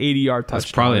house. 80-yard touchdown.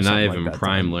 That's probably not even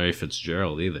prime Larry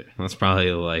Fitzgerald either. That's probably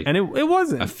and it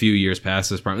wasn't a few years past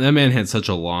his prime. That man had such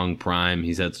a long prime.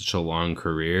 He's had such a long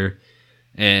career.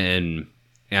 And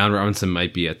Allen Robinson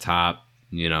might be a top,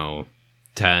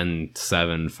 10,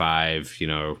 7, 5,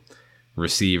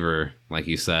 receiver, like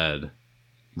you said,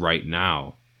 right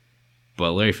now.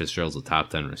 But Larry Fitzgerald's a top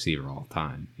 10 receiver all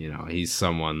time. He's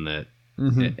someone that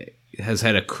has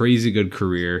had a crazy good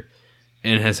career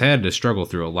and has had to struggle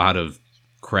through a lot of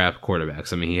crap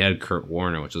quarterbacks. I mean, he had Kurt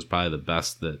Warner, which was probably the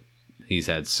best that he's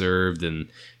had served. And,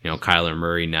 Kyler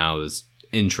Murray now is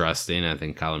interesting. I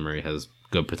think Kyler Murray has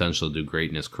good potential to do great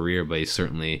in his career, but he's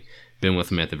certainly been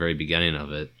with him at the very beginning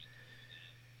of it.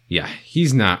 Yeah,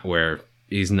 he's not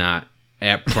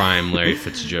at prime Larry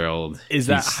Fitzgerald. Is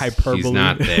that hyperbole? He's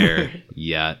not there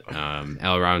yet. Allen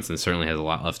Robinson certainly has a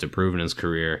lot left to prove in his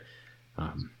career.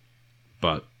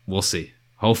 But we'll see.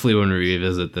 Hopefully when we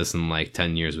revisit this in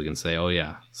 10 years, we can say, oh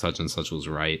yeah, such and such was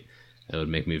right. It would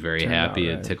make me very happy.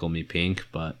 It'd tickle me pink,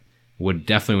 but would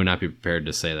not be prepared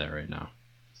to say that right now.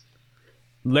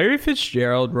 Larry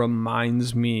Fitzgerald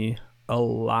reminds me a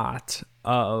lot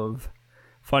of,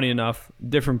 funny enough,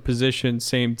 different position,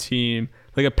 same team,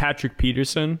 like a Patrick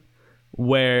Peterson,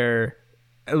 where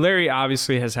Larry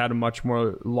obviously has had a much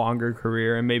more longer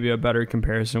career, and maybe a better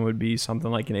comparison would be something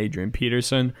like an Adrian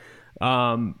Peterson.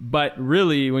 But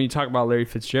really, when you talk about Larry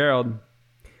Fitzgerald,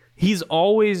 he's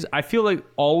always, I feel like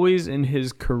always in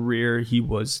his career, he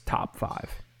was top 5.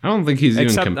 I don't think he's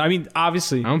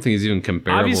obviously. I don't think he's even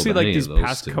comparable obviously, to any these of those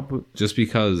past two. couple. Just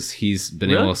because he's been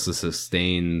able to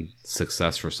sustain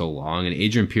success for so long, and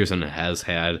Adrian Peterson has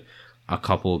had a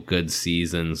couple good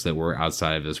seasons that were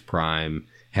outside of his prime.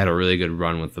 Had a really good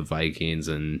run with the Vikings,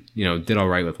 and did all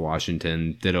right with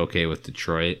Washington. Did okay with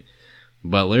Detroit.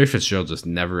 But Larry Fitzgerald just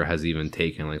never has even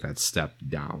taken like that step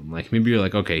down. Like maybe you're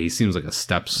like, okay, he seems like a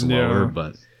step slower,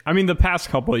 but I mean, the past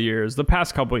couple of years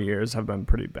have been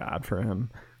pretty bad for him.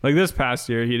 Like this past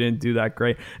year, he didn't do that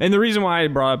great. And the reason why I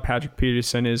brought up Patrick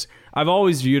Peterson is I've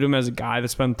always viewed him as a guy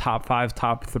that's been top 5,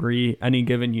 top 3 any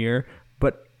given year.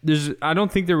 But I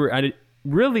don't think there were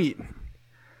really.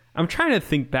 I'm trying to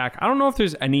think back. I don't know if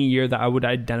there's any year that I would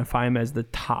identify him as the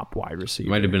top wide receiver.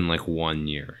 Might have been like 1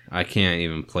 year. I can't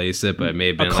even place it, but it may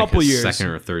have been like his years.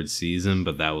 Second or third season.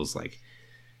 But that was like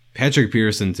Patrick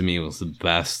Peterson to me was the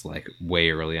best like way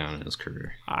early on in his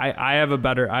career. I have a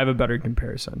better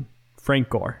comparison. Frank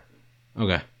Gore.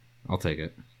 Okay, I'll take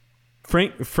it.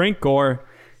 Frank Gore,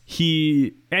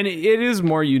 it is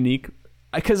more unique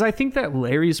because I think that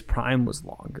Larry's prime was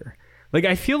longer. Like,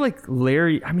 I feel like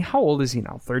Larry, I mean, how old is he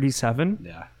now? 37?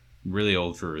 Yeah. Really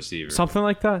old for a receiver. Something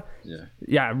like that? Yeah.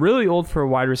 Yeah, really old for a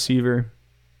wide receiver.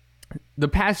 The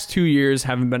past 2 years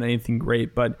haven't been anything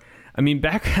great, but, I mean,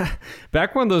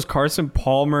 back when those Carson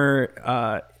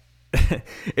Palmer,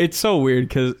 it's so weird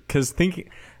because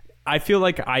I feel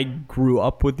like I grew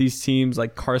up with these teams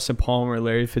like Carson Palmer,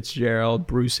 Larry Fitzgerald,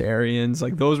 Bruce Arians.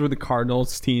 Like, those were the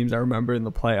Cardinals teams I remember in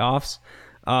the playoffs.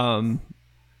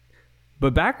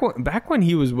 But back when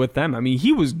he was with them, I mean,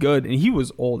 he was good, and he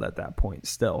was old at that point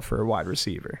still for a wide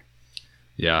receiver.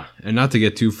 Yeah, and not to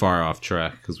get too far off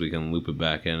track, because we can loop it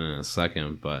back in a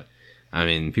second, but, I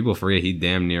mean, people forget he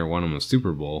damn near won him a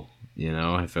Super Bowl. You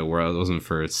know, if it wasn't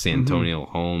for Santonio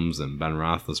Holmes and Ben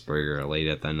Roethlisberger late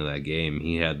at the end of that game,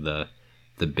 he had the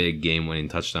big game-winning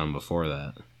touchdown before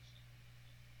that.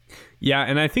 Yeah,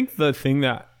 and I think the thing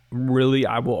that really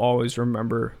I will always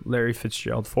remember Larry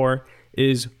Fitzgerald for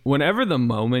is whenever the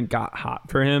moment got hot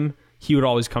for him, he would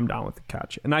always come down with the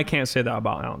catch. And I can't say that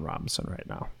about Allen Robinson right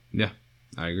now. Yeah,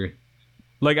 I agree.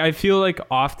 Like, I feel like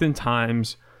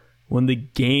oftentimes when the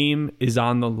game is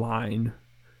on the line,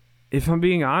 if I'm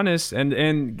being honest,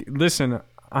 and listen,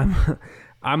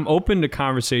 I'm open to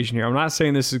conversation here. I'm not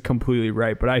saying this is completely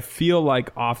right, but I feel like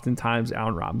oftentimes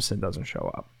Allen Robinson doesn't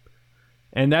show up.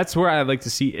 And that's where I'd like to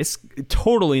see. It's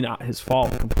totally not his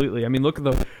fault completely. I mean, look at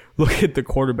the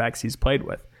quarterbacks he's played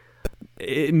with.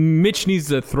 Mitch needs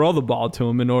to throw the ball to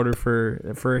him in order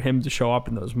for him to show up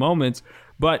in those moments.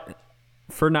 But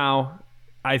for now,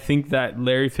 I think that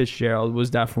Larry Fitzgerald was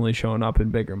definitely showing up in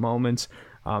bigger moments.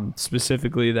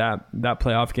 Specifically that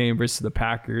playoff game versus the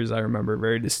Packers, I remember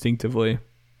very distinctively.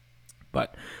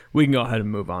 But we can go ahead and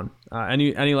move on.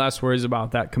 Any last words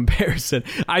about that comparison?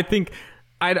 I think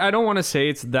I don't want to say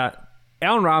it's that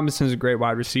Allen Robinson is a great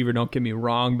wide receiver, don't get me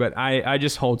wrong, but I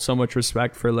just hold so much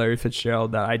respect for Larry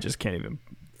Fitzgerald that I just can't even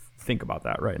think about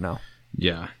that right now.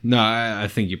 Yeah. No, I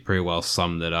think you pretty well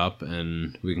summed it up,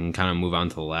 and we can kind of move on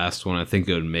to the last one. I think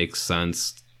it would make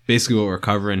sense. Basically what we're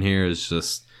covering here is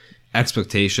just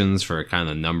expectations for kind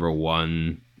of number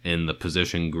one in the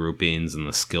position groupings and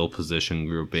the skill position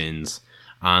groupings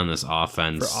on this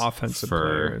offense for offensive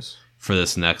players for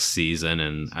this next season.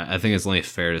 And I think it's only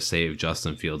fair to save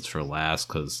Justin Fields for last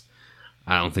because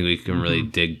I don't think we can really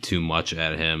dig too much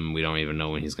at him. We don't even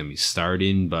know when he's going to be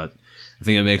starting, but I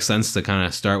think it makes sense to kind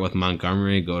of start with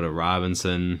Montgomery, go to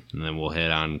Robinson, and then we'll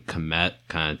hit on Kmet,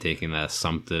 kind of taking that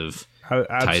assumptive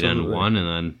tight end one,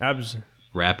 and then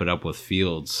wrap it up with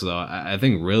Fields. So I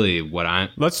think really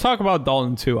let's talk about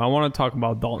Dalton too. I want to talk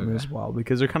about Dalton as well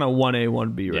because they're kind of 1A,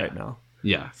 1B right now.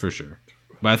 Yeah, for sure.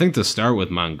 But I think to start with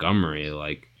Montgomery,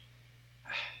 like,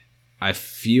 I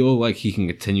feel like he can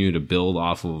continue to build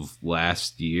off of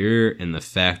last year, and the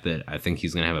fact that I think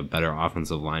he's going to have a better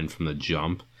offensive line from the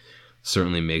jump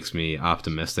certainly makes me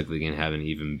optimistic that he can have an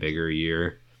even bigger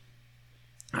year.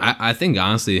 I think,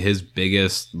 honestly, his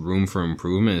biggest room for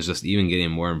improvement is just even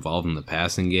getting more involved in the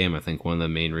passing game. I think one of the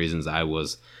main reasons I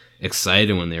was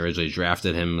excited when they originally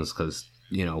drafted him was because,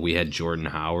 you know, we had Jordan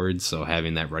Howard, so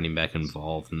having that running back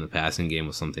involved in the passing game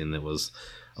was something that was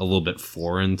a little bit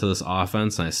foreign to this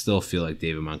offense, and I still feel like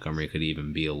David Montgomery could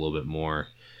even be a little bit more.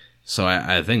 So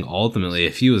I think ultimately,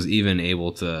 if he was even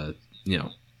able to, you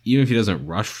know, even if he doesn't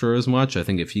rush for as much, I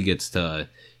think if he gets to,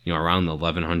 you know, around the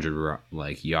 1,100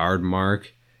 like yard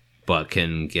mark, but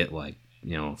can get like,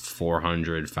 you know,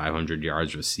 400, 500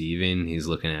 yards receiving, he's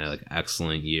looking at like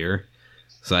excellent year.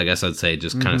 So I guess I'd say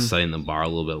just kind of setting the bar a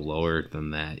little bit lower than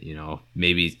that, you know,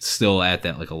 maybe still at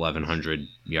that like 1,100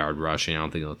 yard rushing. I don't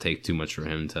think it'll take too much for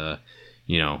him to,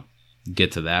 you know,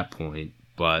 get to that point,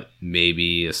 but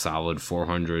maybe a solid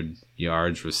 400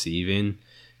 yards receiving,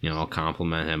 you know,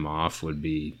 compliment him off would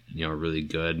be, you know, really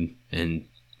good, and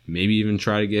maybe even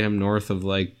try to get him north of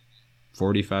like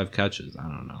 45 catches. I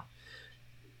don't know.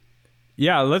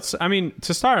 Yeah,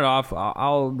 to start it off,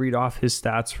 I'll read off his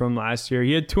stats from last year.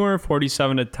 He had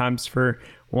 247 attempts for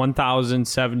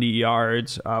 1,070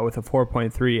 yards with a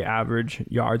 4.3 average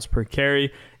yards per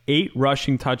carry, 8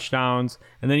 rushing touchdowns,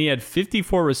 and then he had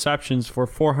 54 receptions for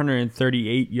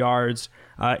 438 yards,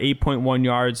 8.1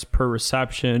 yards per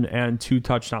reception, and 2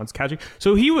 touchdowns catching.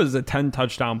 So he was a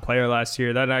 10-touchdown player last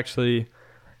year. That actually...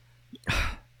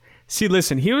 See,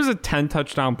 listen, he was a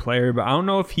 10-touchdown player, but I don't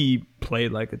know if he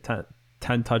played like a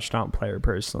 10-touchdown player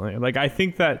personally. Like, I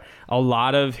think that a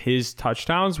lot of his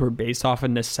touchdowns were based off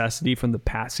of necessity from the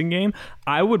passing game.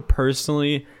 I would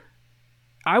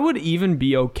even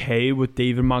be okay with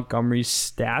David Montgomery's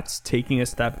stats taking a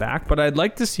step back, but I'd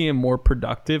like to see him more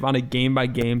productive on a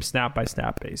game-by-game,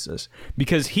 snap-by-snap basis,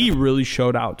 because he really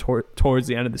showed out towards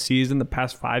the end of the season, the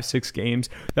past 5-6 games.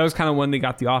 That was kind of when they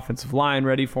got the offensive line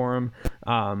ready for him.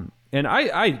 And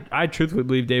I truthfully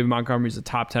believe David Montgomery is a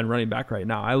top 10 running back right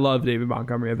now. I love David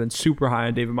Montgomery. I've been super high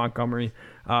on David Montgomery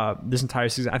this entire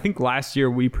season. I think last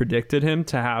year we predicted him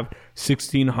to have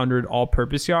 1,600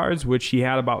 all-purpose yards, which he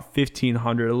had about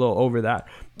 1,500, a little over that.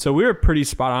 So we were pretty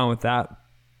spot on with that.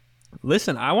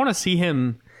 Listen, I want to see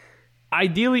him...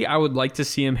 Ideally, I would like to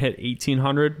see him hit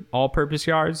 1,800 all-purpose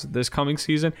yards this coming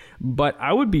season, but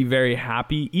I would be very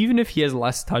happy, even if he has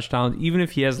less touchdowns, even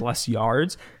if he has less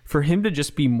yards, for him to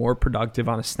just be more productive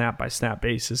on a snap-by-snap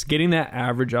basis, getting that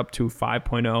average up to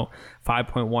 5.0,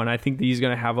 5.1. I think that he's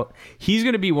going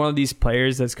to be one of these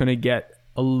players that's going to get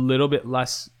a little bit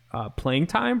less playing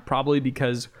time, probably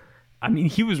because...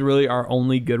 he was really our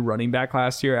only good running back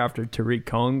last year after Tariq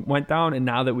Cohen went down. And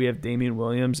now that we have Damian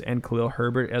Williams and Khalil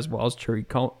Herbert as well as Tariq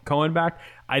Cohen back,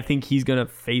 I think he's going to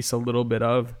face a little bit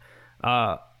of,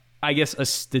 a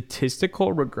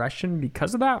statistical regression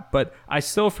because of that. But I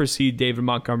still foresee David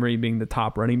Montgomery being the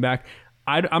top running back.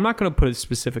 I'm not going to put a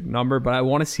specific number, but I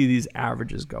want to see these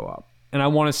averages go up. And I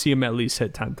want to see him at least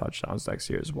hit 10 touchdowns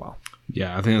next year as well.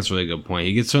 Yeah, I think that's a really good point.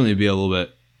 He could certainly be a little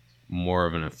bit more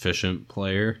of an efficient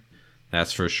player.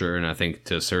 That's for sure, and I think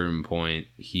to a certain point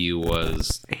he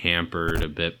was hampered a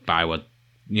bit by what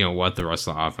the rest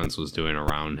of the offense was doing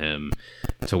around him,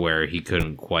 to where he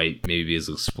couldn't quite maybe be as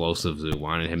explosive as we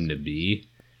wanted him to be.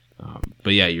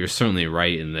 But yeah, you're certainly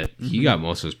right in that he got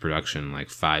most of his production in like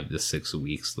 5 to 6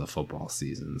 weeks of the football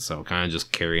season. So kind of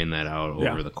just carrying that out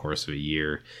over the course of a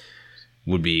year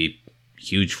would be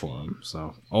huge for him.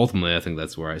 So ultimately, I think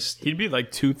that's where he'd be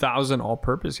like 2,000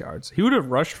 all-purpose yards. He would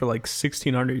have rushed for like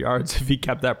 1,600 yards if he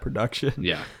kept that production.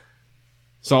 Yeah.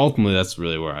 So ultimately, that's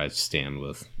really where I stand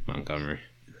with Montgomery.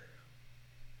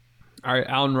 All right,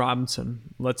 Allen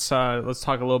Robinson. Let's talk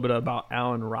a little bit about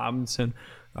Allen Robinson.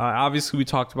 Obviously, we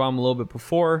talked about him a little bit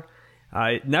before.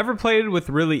 Never played with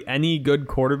really any good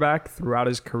quarterback throughout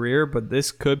his career, but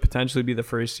this could potentially be the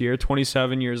first year.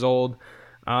 27 years old.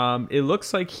 It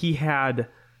looks like he had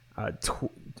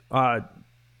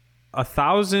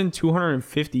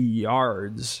 1,250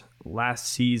 yards last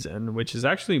season, which is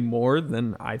actually more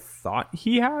than I thought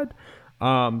he had.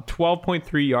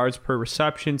 12.3 yards per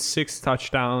reception, 6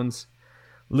 touchdowns.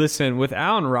 Listen, with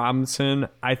Allen Robinson,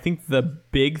 I think the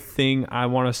big thing I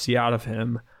want to see out of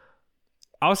him,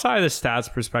 outside of the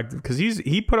stats perspective, because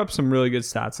he put up some really good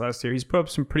stats last year. He's put up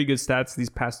some pretty good stats these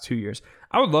past 2 years.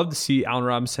 I would love to see Allen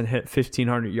Robinson hit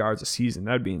 1,500 yards a season.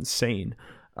 That would be insane.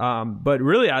 But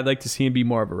really, I'd like to see him be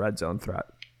more of a red zone threat.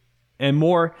 And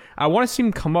more, I want to see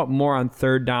him come up more on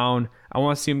third down. I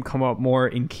want to see him come up more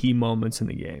in key moments in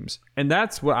the games. And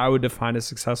that's what I would define a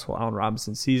successful Allen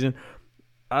Robinson season.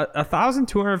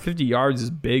 1,250 yards is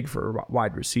big for a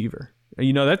wide receiver.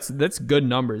 That's good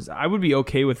numbers. I would be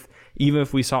okay with, even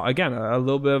if we saw, again, a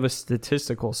little bit of a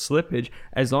statistical slippage,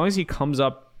 as long as he comes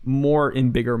up more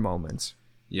in bigger moments.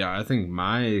 Yeah, I think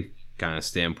my kind of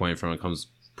standpoint from it comes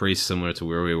pretty similar to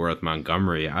where we were with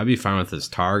Montgomery. I'd be fine with his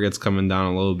targets coming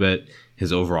down a little bit,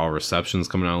 his overall receptions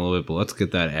coming down a little bit, but let's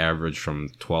get that average from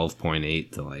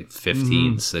 12.8 to like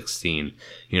 15, 16.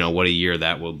 What a year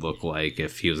that would look like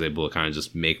if he was able to kind of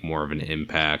just make more of an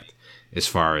impact as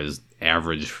far as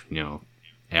average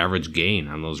gain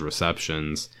on those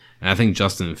receptions. And I think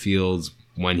Justin Fields,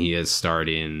 when he is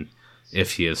starting,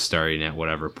 if he is starting at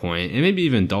whatever point, and maybe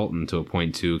even Dalton to a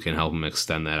point too, can help him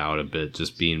extend that out a bit,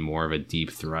 just being more of a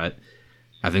deep threat.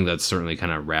 I think that's certainly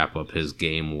kind of wrap up his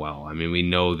game well. I mean, we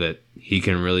know that he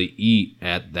can really eat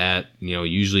at that,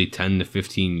 usually 10 to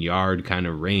 15 yard kind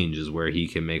of range is where he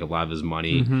can make a lot of his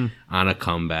money on a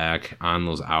comeback, on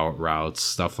those out routes,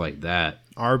 stuff like that.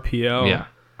 RPO. Yeah.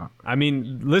 I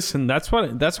mean, listen, that's what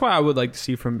I would like to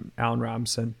see from Allen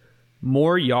Robinson.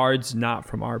 More yards, not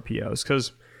from RPOs.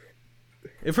 Because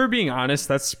if we're being honest,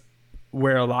 that's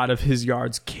where a lot of his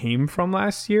yards came from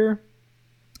last year.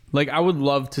 Like, I would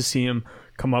love to see him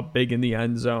come up big in the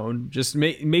end zone, just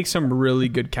make some really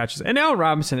good catches. And Allen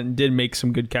Robinson did make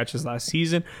some good catches last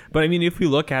season. But, I mean, if we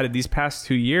look at it these past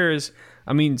 2 years,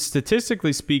 I mean,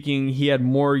 statistically speaking, he had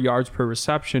more yards per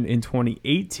reception in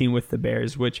 2018 with the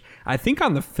Bears, which I think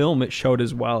on the film it showed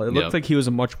as well. It looked like he was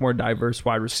a much more diverse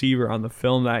wide receiver on the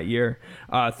film that year.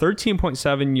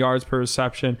 13.7 yards per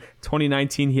reception.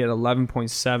 2019, he had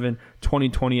 11.7.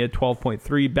 2020, he had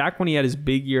 12.3. Back when he had his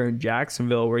big year in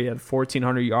Jacksonville, where he had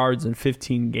 1,400 yards in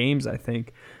 15 games, I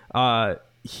think,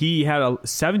 he had a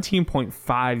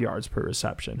 17.5 yards per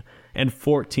reception and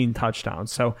 14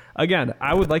 touchdowns. So again,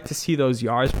 I would like to see those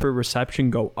yards per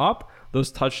reception go up,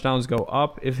 those touchdowns go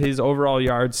up. If his overall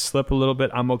yards slip a little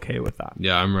bit, I'm okay with that.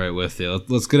 Yeah, I'm right with you.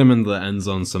 Let's get him into the end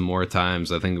zone some more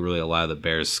times. I think really a lot of the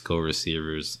Bears' skill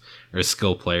receivers or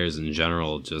skill players in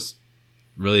general just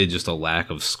a lack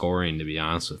of scoring, to be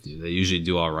honest with you. They usually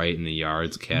do all right in the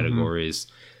yards categories.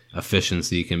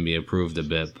 Efficiency can be improved a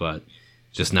bit, but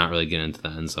just not really get into the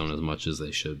end zone as much as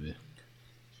they should be.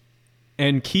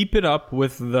 And keep it up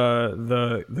with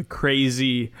the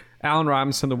crazy Allen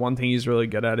Robinson. The one thing he's really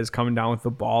good at is coming down with the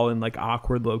ball in like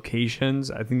awkward locations.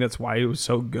 I think that's why he was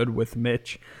so good with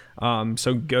Mitch,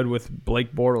 so good with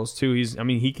Blake Bortles too.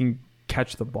 He can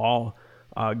catch the ball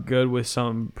good with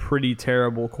some pretty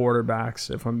terrible quarterbacks,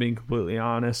 if I'm being completely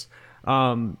honest.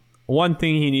 One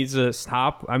thing he needs to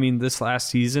stop, this last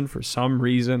season, for some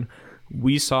reason,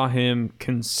 we saw him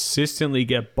consistently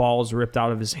get balls ripped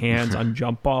out of his hands on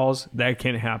jump balls. That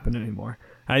can't happen anymore.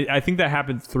 I think that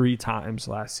happened 3 times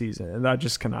last season, and that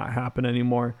just cannot happen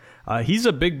anymore. He's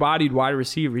a big-bodied wide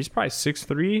receiver. He's probably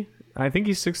 6'3". I think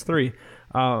he's 6'3".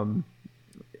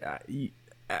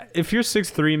 If you're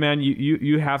 6'3", man,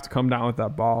 you have to come down with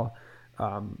that ball.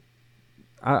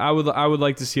 I would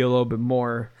like to see a little bit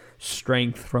more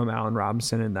strength from Allen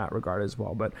Robinson in that regard as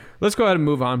well. But let's go ahead and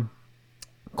move on.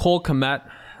 Cole Kmet,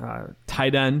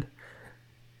 tight end.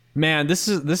 Man, this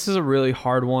is a really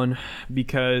hard one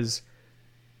because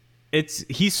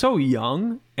he's so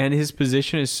young and his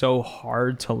position is so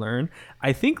hard to learn.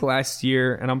 I think last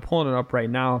year, and I'm pulling it up right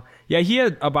now, he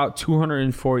had about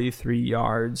 243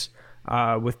 yards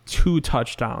with 2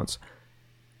 touchdowns.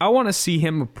 I want to see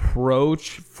him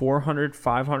approach 400,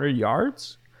 500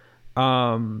 yards.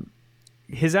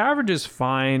 His average is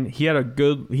fine. He had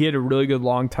a really good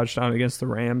long touchdown against the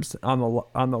Rams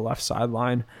on the left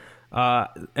sideline,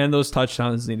 and those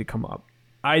touchdowns need to come up.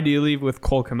 Ideally, with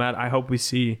Cole Kmet, I hope we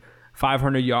see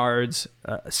 500 yards,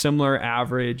 similar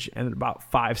average, and about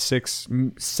 5, 6,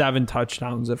 7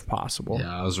 touchdowns if possible.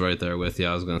 Yeah, I was right there with you.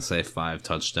 I was going to say 5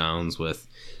 touchdowns with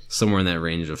somewhere in that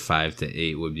range of 5 to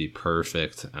 8 would be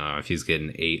perfect. If he's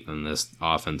getting 8, then this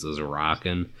offense is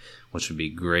rocking, which would be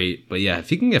great. But yeah, if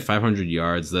he can get 500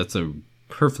 yards, that's a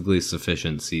perfectly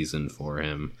sufficient season for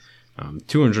him.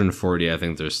 240, I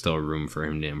think there's still room for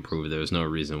him to improve. There's no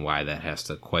reason why that has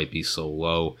to quite be so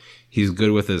low. He's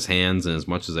good with his hands, and as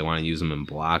much as I want to use him in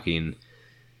blocking,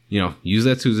 use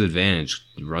that to his advantage.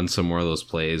 Run some more of those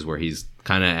plays where he's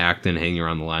kind of acting, hanging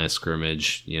around the line of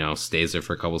scrimmage, stays there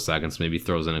for a couple seconds, maybe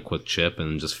throws in a quick chip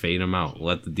and just fade him out.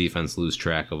 Let the defense lose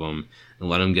track of him and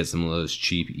let him get some of those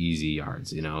cheap, easy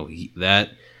yards.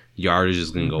 That yardage is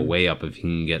going to go way up if he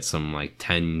can get some like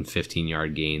 10,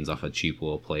 15-yard gains off of cheap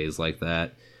little plays like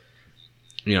that.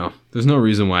 There's no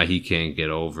reason why he can't get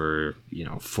over,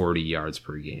 40 yards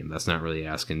per game. That's not really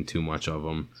asking too much of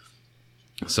him.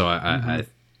 So I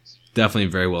definitely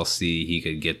very well see he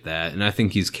could get that, and I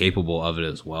think he's capable of it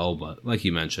as well. But like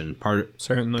you mentioned, part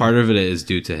of it is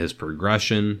due to his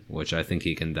progression, which I think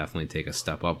he can definitely take a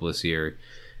step up this year,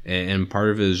 and part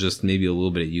of it is just maybe a little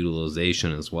bit of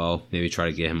utilization as well. Maybe try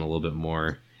to get him a little bit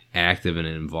more active and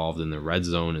involved in the red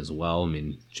zone as well.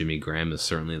 Jimmy Graham is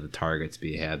certainly the target to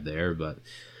be had there, but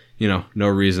no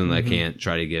reason I can't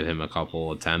try to give him a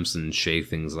couple attempts and shake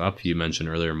things up. You mentioned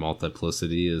earlier,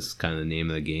 multiplicity is kind of the name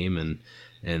of the game,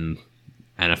 and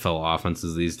NFL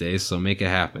offenses these days, so make it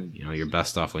happen. You're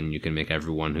best off when you can make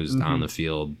everyone who's on the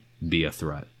field be a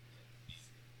threat.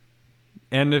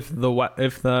 And if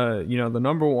the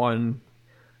number one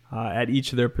at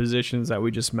each of their positions that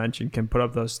we just mentioned can put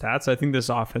up those stats, I think this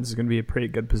offense is going to be a pretty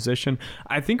good position.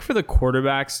 I think for the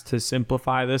quarterbacks, to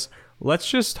simplify this, let's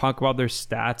just talk about their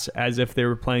stats as if they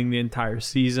were playing the entire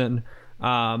season.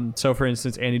 So for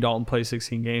instance, Andy Dalton plays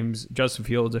 16 games. Justin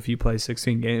Fields, if you play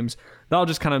 16 games, that'll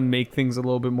just kind of make things a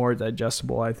little bit more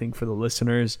digestible, I think, for the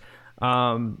listeners.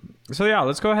 So yeah,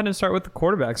 let's go ahead and start with the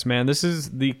quarterbacks, man. This is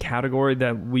the category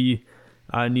that we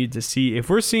need to see. If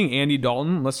we're seeing Andy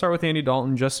Dalton, let's start with Andy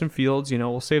Dalton. Justin Fields,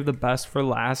 we'll save the best for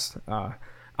last.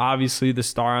 Obviously the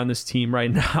star on this team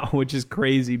right now, which is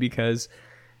crazy because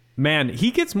Man,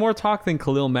 he gets more talk than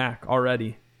Khalil Mack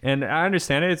already. And I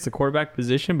understand it. It's the quarterback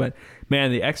position. But,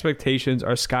 man, the expectations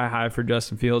are sky high for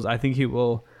Justin Fields. I think he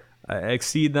will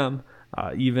exceed them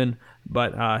even.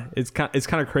 But it's kind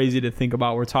of crazy to think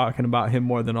about. We're talking about him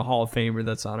more than a Hall of Famer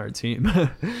that's on our team.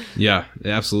 Yeah,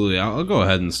 absolutely. I'll go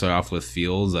ahead and start off with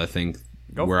Fields. I think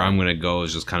where I'm going to go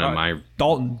is just kind of my...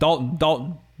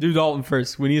 Dalton. Do Dalton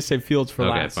first. We need to say Fields for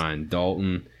last. Okay, fine.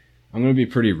 Dalton. I'm going to be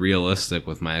pretty realistic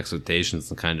with my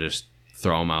expectations and kind of just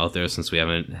throw them out there since we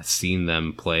haven't seen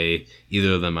them play,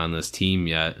 either of them on this team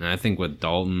yet. And I think with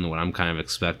Dalton, what I'm kind of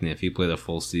expecting, if he played the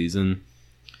full season,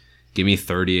 give me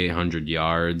 3,800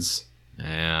 yards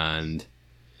and,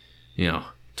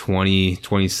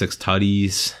 26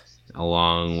 tutties,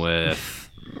 along with,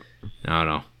 I don't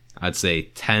know, I'd say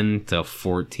 10 to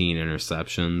 14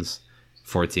 interceptions.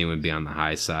 14 would be on the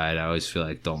high side. I always feel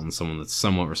like Dalton's someone that's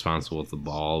somewhat responsible with the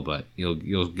ball, but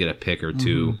you'll get a pick or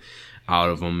two out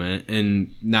of him,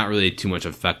 and not really too much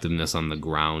effectiveness on the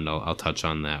ground. I'll touch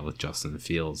on that with Justin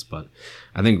Fields, but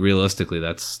I think realistically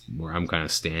that's where I'm kind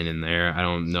of standing there. I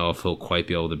don't know if he'll quite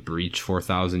be able to breach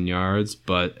 4,000 yards,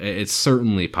 but it's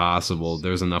certainly possible.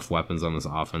 There's enough weapons on this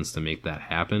offense to make that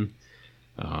happen.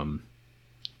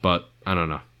 But I don't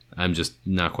know. I'm just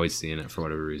not quite seeing it for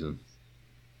whatever reason.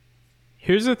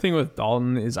 Here's the thing with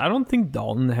Dalton is I don't think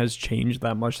Dalton has changed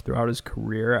that much throughout his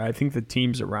career. I think the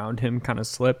teams around him kind of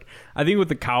slipped. I think with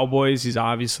the Cowboys, he's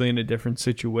obviously in a different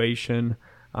situation.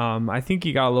 I think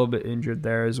he got a little bit injured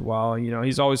there as well.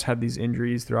 He's always had these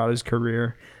injuries throughout his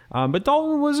career. But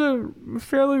Dalton was a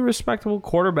fairly respectable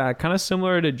quarterback, kind of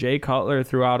similar to Jay Cutler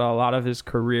throughout a lot of his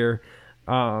career.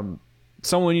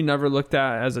 Someone you never looked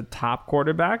at as a top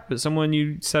quarterback, but someone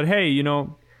you said, hey,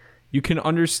 you can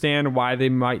understand why they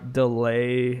might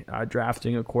delay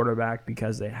drafting a quarterback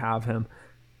because they have him.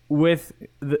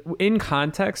 In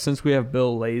context, since we have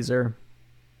Bill Lazor,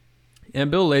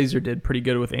 and Bill Lazor did pretty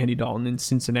good with Andy Dalton in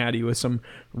Cincinnati with some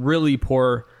really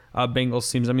poor Bengals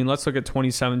teams. I mean, let's look at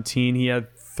 2017. He had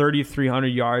 3,300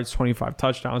 yards, 25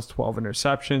 touchdowns, 12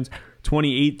 interceptions.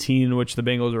 2018, in which the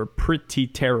Bengals were pretty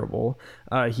terrible,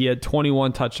 he had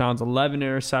 21 touchdowns, 11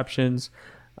 interceptions.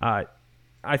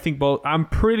 I think I'm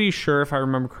pretty sure, if I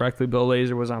remember correctly, Bill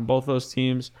Lazor was on both those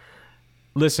teams.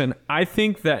 Listen, I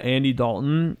think that Andy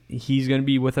Dalton, he's going to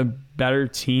be with a better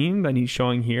team than he's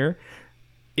showing here.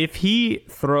 If he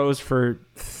throws for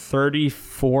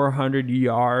 3,400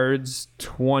 yards,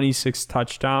 26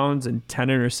 touchdowns, and 10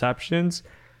 interceptions,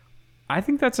 I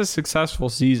think that's a successful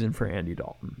season for Andy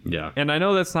Dalton. Yeah. And I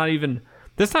know that's not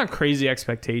crazy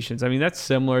expectations. I mean, that's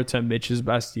similar to Mitch's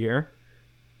best year.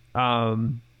 I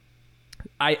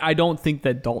don't think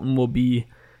that Dalton will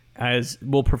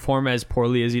perform as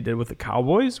poorly as he did with the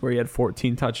Cowboys, where he had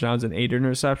 14 touchdowns and 8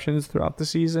 interceptions throughout the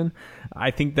season.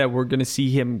 I think that we're going to see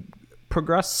him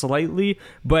progress slightly,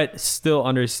 but still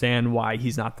understand why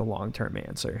he's not the long-term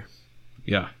answer.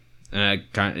 Yeah, and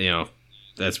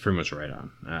that's pretty much right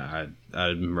on.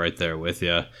 I'm right there with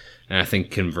you. And I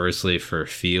think conversely for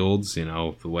Fields,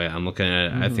 the way I'm looking at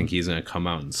it, I think he's going to come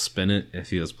out and spin it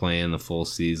if he was playing the full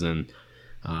season.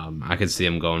 I could see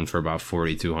him going for about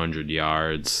 4,200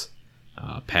 yards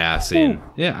passing. Ooh.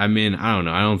 Yeah, I mean, I don't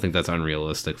know. I don't think that's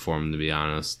unrealistic for him, to be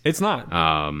honest. It's not.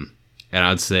 And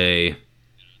I'd say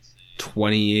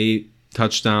 28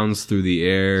 touchdowns through the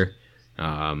air.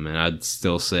 And I'd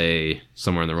still say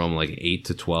somewhere in the realm of like 8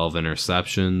 to 12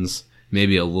 interceptions.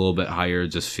 Maybe a little bit higher,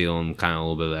 just feeling kind of a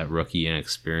little bit of that rookie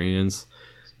inexperience.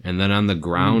 And then on the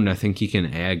ground, I think he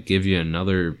can give you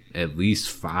another at least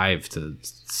 5 to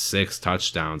 6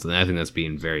 touchdowns. And I think that's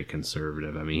being very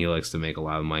conservative. I mean, he likes to make a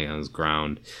lot of money on his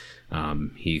ground.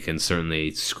 He can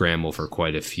certainly scramble for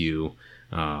quite a few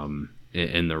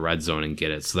in the red zone and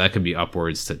get it. So that could be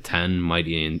upwards to 10, might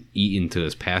eat into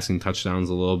his passing touchdowns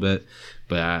a little bit.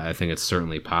 But I think it's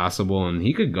certainly possible. And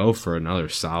he could go for another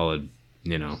solid,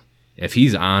 if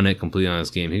he's on it, completely on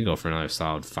his game, he could go for another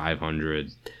solid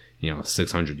 500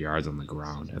 600 yards on the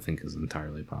ground, I think is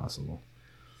entirely possible.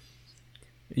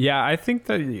 Yeah, I think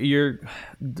that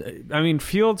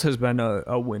Fields has been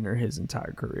a winner his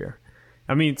entire career.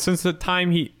 I mean, since the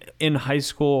time in high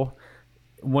school,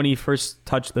 when he first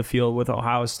touched the field with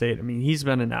Ohio State, I mean, he's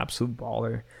been an absolute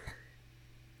baller.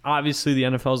 Obviously, the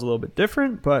NFL is a little bit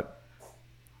different, but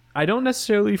I don't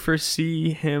necessarily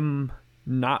foresee him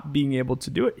not being able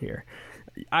to do it here.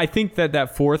 I think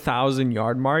that 4,000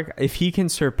 yard mark, if he can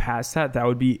surpass that, that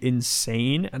would be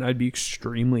insane, and I'd be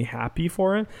extremely happy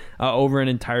for it over an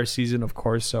entire season, of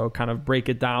course. So kind of break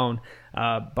it down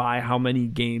by how many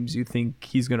games you think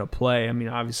he's going to play. I mean,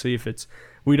 obviously,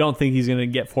 we don't think he's going to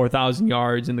get 4,000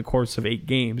 yards in the course of 8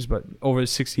 games, but over a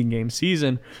 16-game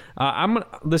season, I'm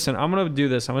going to do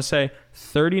this. I'm going to say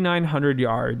 3,900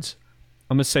 yards.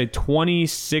 I'm going to say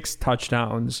 26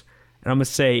 touchdowns, and I'm going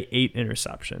to say 8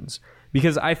 interceptions.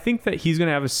 Because I think that he's going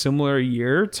to have a similar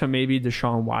year to maybe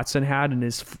Deshaun Watson had in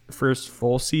his first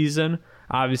full season.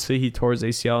 Obviously, he tore his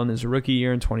ACL in his rookie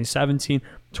year in 2017.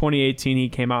 2018, he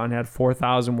came out and had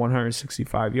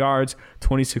 4,165 yards,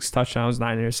 26 touchdowns,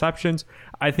 9 interceptions.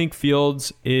 I think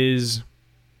Fields is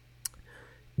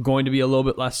going to be a little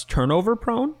bit less turnover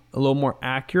prone, a little more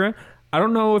accurate. I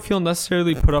don't know if he'll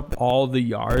necessarily put up all the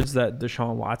yards that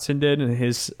Deshaun Watson did in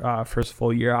his first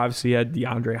full year. Obviously, he had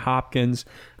DeAndre Hopkins,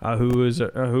 who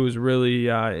was really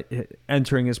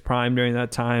entering his prime during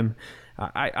that time.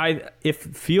 If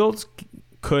Fields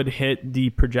could hit the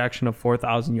projection of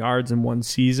 4,000 yards in one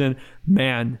season,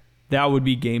 man, that would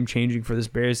be game-changing for this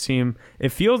Bears team.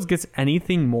 If Fields gets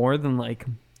anything more than like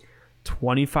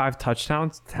 25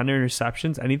 touchdowns, 10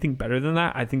 interceptions, anything better than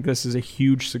that, I think this is a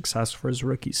huge success for his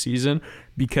rookie season,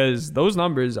 because those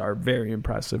numbers are very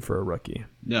impressive for a rookie.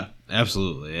 Yeah,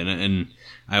 absolutely. And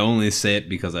I only say it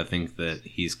because I think that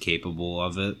he's capable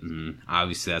of it, and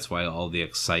obviously that's why all the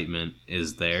excitement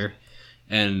is there.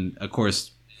 And of course,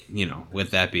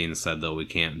 with that being said, though, we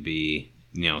can't be,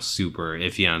 super,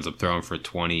 if he ends up throwing for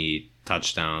 20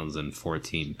 touchdowns and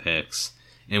 14 picks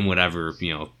in whatever,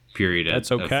 period of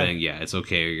thing. Yeah, it's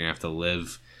okay. You're gonna have to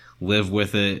live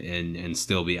with it and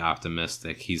still be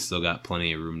optimistic. He's still got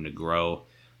plenty of room to grow.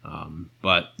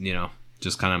 But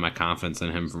just kind of my confidence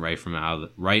in him from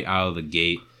right out of the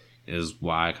gate is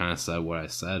why I kind of said what I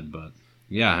said. But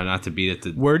yeah, not to beat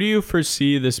it. Where do you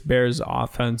foresee this Bears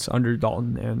offense under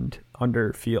Dalton and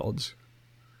under Fields?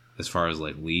 As far as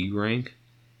like league rank?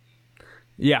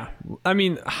 Yeah, I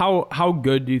mean, how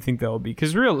good do you think they'll be?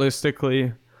 Because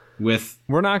realistically,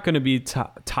 we're not going to be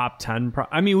top 10.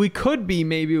 I mean, we could be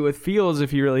maybe with Fields if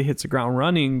he really hits the ground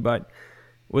running, but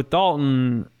with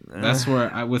Dalton, that's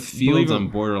where with Fields I'm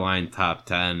borderline top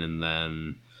 10, and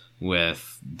then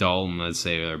with Dalton, let's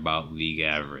say they're about league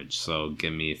average. So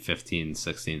give me 15,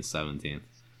 16, 17.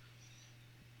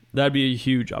 That'd be a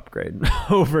huge upgrade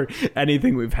over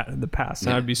anything we've had in the past,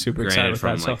 and I'd be super excited with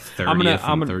that. Like 30th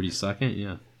and 32nd,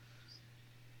 yeah.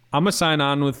 I'm going to sign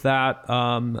on with that.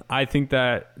 I think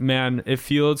that, man, if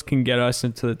Fields can get us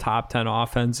into the top 10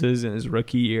 offenses in his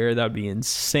rookie year, that would be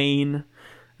insane.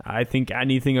 I think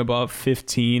anything above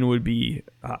 15 would be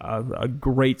a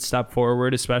great step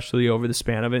forward, especially over the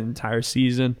span of an entire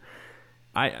season.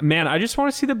 I just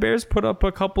want to see the Bears put up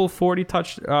a couple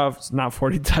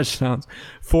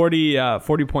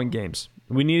 40-point games.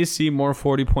 We need to see more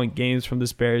 40-point games from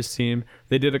this Bears team.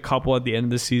 They did a couple at the end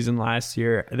of the season last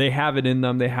year. They have it in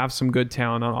them. They have some good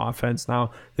talent on offense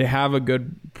now. They have a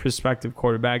good prospective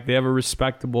quarterback. They have a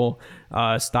respectable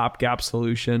stopgap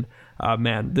solution.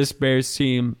 Man, this Bears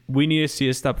team, we need to see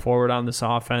a step forward on this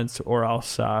offense, or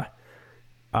else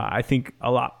I think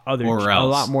a lot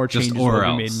more changes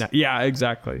will be made. Yeah,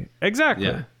 exactly.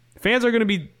 Yeah. Fans are going to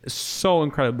be so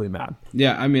incredibly mad.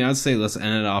 Yeah, I mean, I'd say let's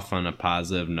end it off on a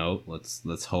positive note.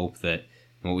 Let's hope that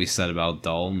what we said about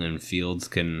Dalton and Fields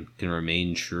can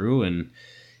remain true. And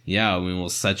yeah, I mean, we'll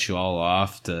set you all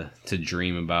off to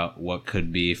dream about what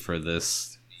could be for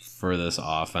this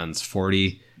offense.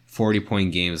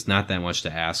 40-point games, not that much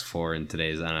to ask for in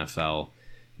today's NFL.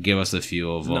 Give us a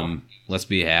few of them. Let's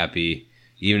be happy.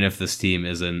 Even if this team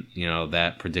isn't,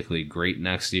 that particularly great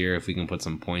next year, if we can put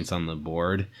some points on the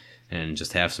board and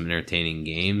just have some entertaining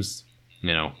games,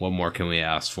 what more can we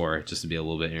ask for? Just to be a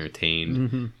little bit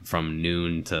entertained from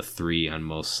noon to 3 on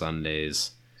most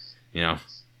Sundays.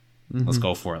 Let's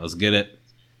go for it. Let's get it.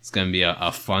 It's going to be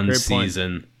a fun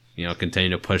season. Continue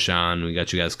to push on. We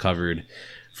got you guys covered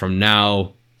from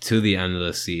now to the end of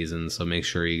the season. So make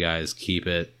sure you guys keep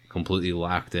it completely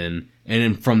locked in. And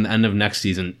then from the end of next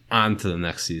season on to the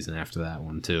next season after that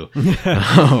one, too.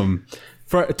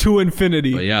 To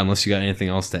infinity. But yeah, unless you got anything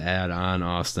else to add on,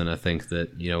 Austin, I think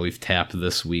that, we've tapped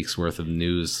this week's worth of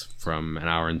news from an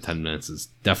hour and 10 minutes. Is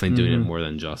definitely doing it more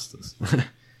than justice.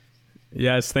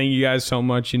 Yes, thank you guys so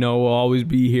much. We'll always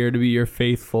be here to be your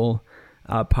faithful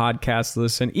podcast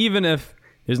listen. Even if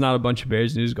there's not a bunch of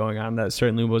Bears news going on, that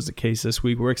certainly was the case this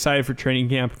week. We're excited for training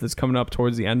camp that's coming up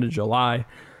towards the end of July.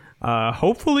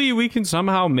 Hopefully we can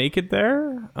somehow make it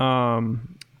there.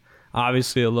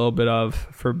 Obviously a little bit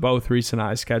for both Reese and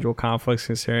I schedule conflicts,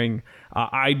 considering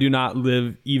I do not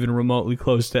live even remotely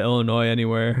close to Illinois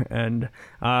anywhere, and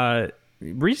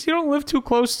Reese, you don't live too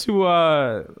close to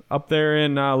up there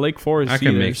in Lake Forest. I can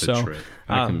either, make the so, trip.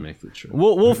 I can make the trip.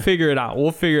 We'll figure it out.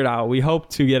 We'll figure it out. We hope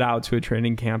to get out to a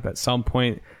training camp at some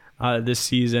point this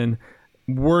season.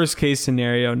 Worst case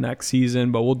scenario next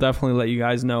season, but we'll definitely let you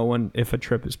guys know if a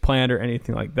trip is planned or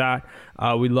anything like that.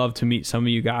 We'd love to meet some of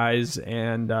you guys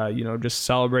and just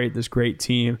celebrate this great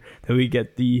team that we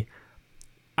get the,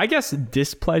 I guess,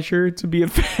 displeasure to be a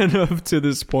fan of to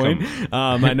this point.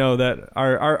 I know that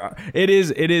our it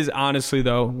is honestly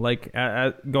though, like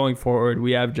going forward,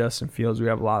 we have Justin Fields. We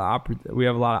have a lot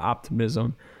of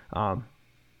optimism.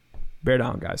 Bear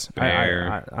down, guys.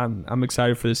 I'm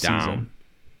excited for this season.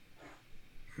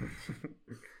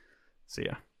 See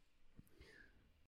ya.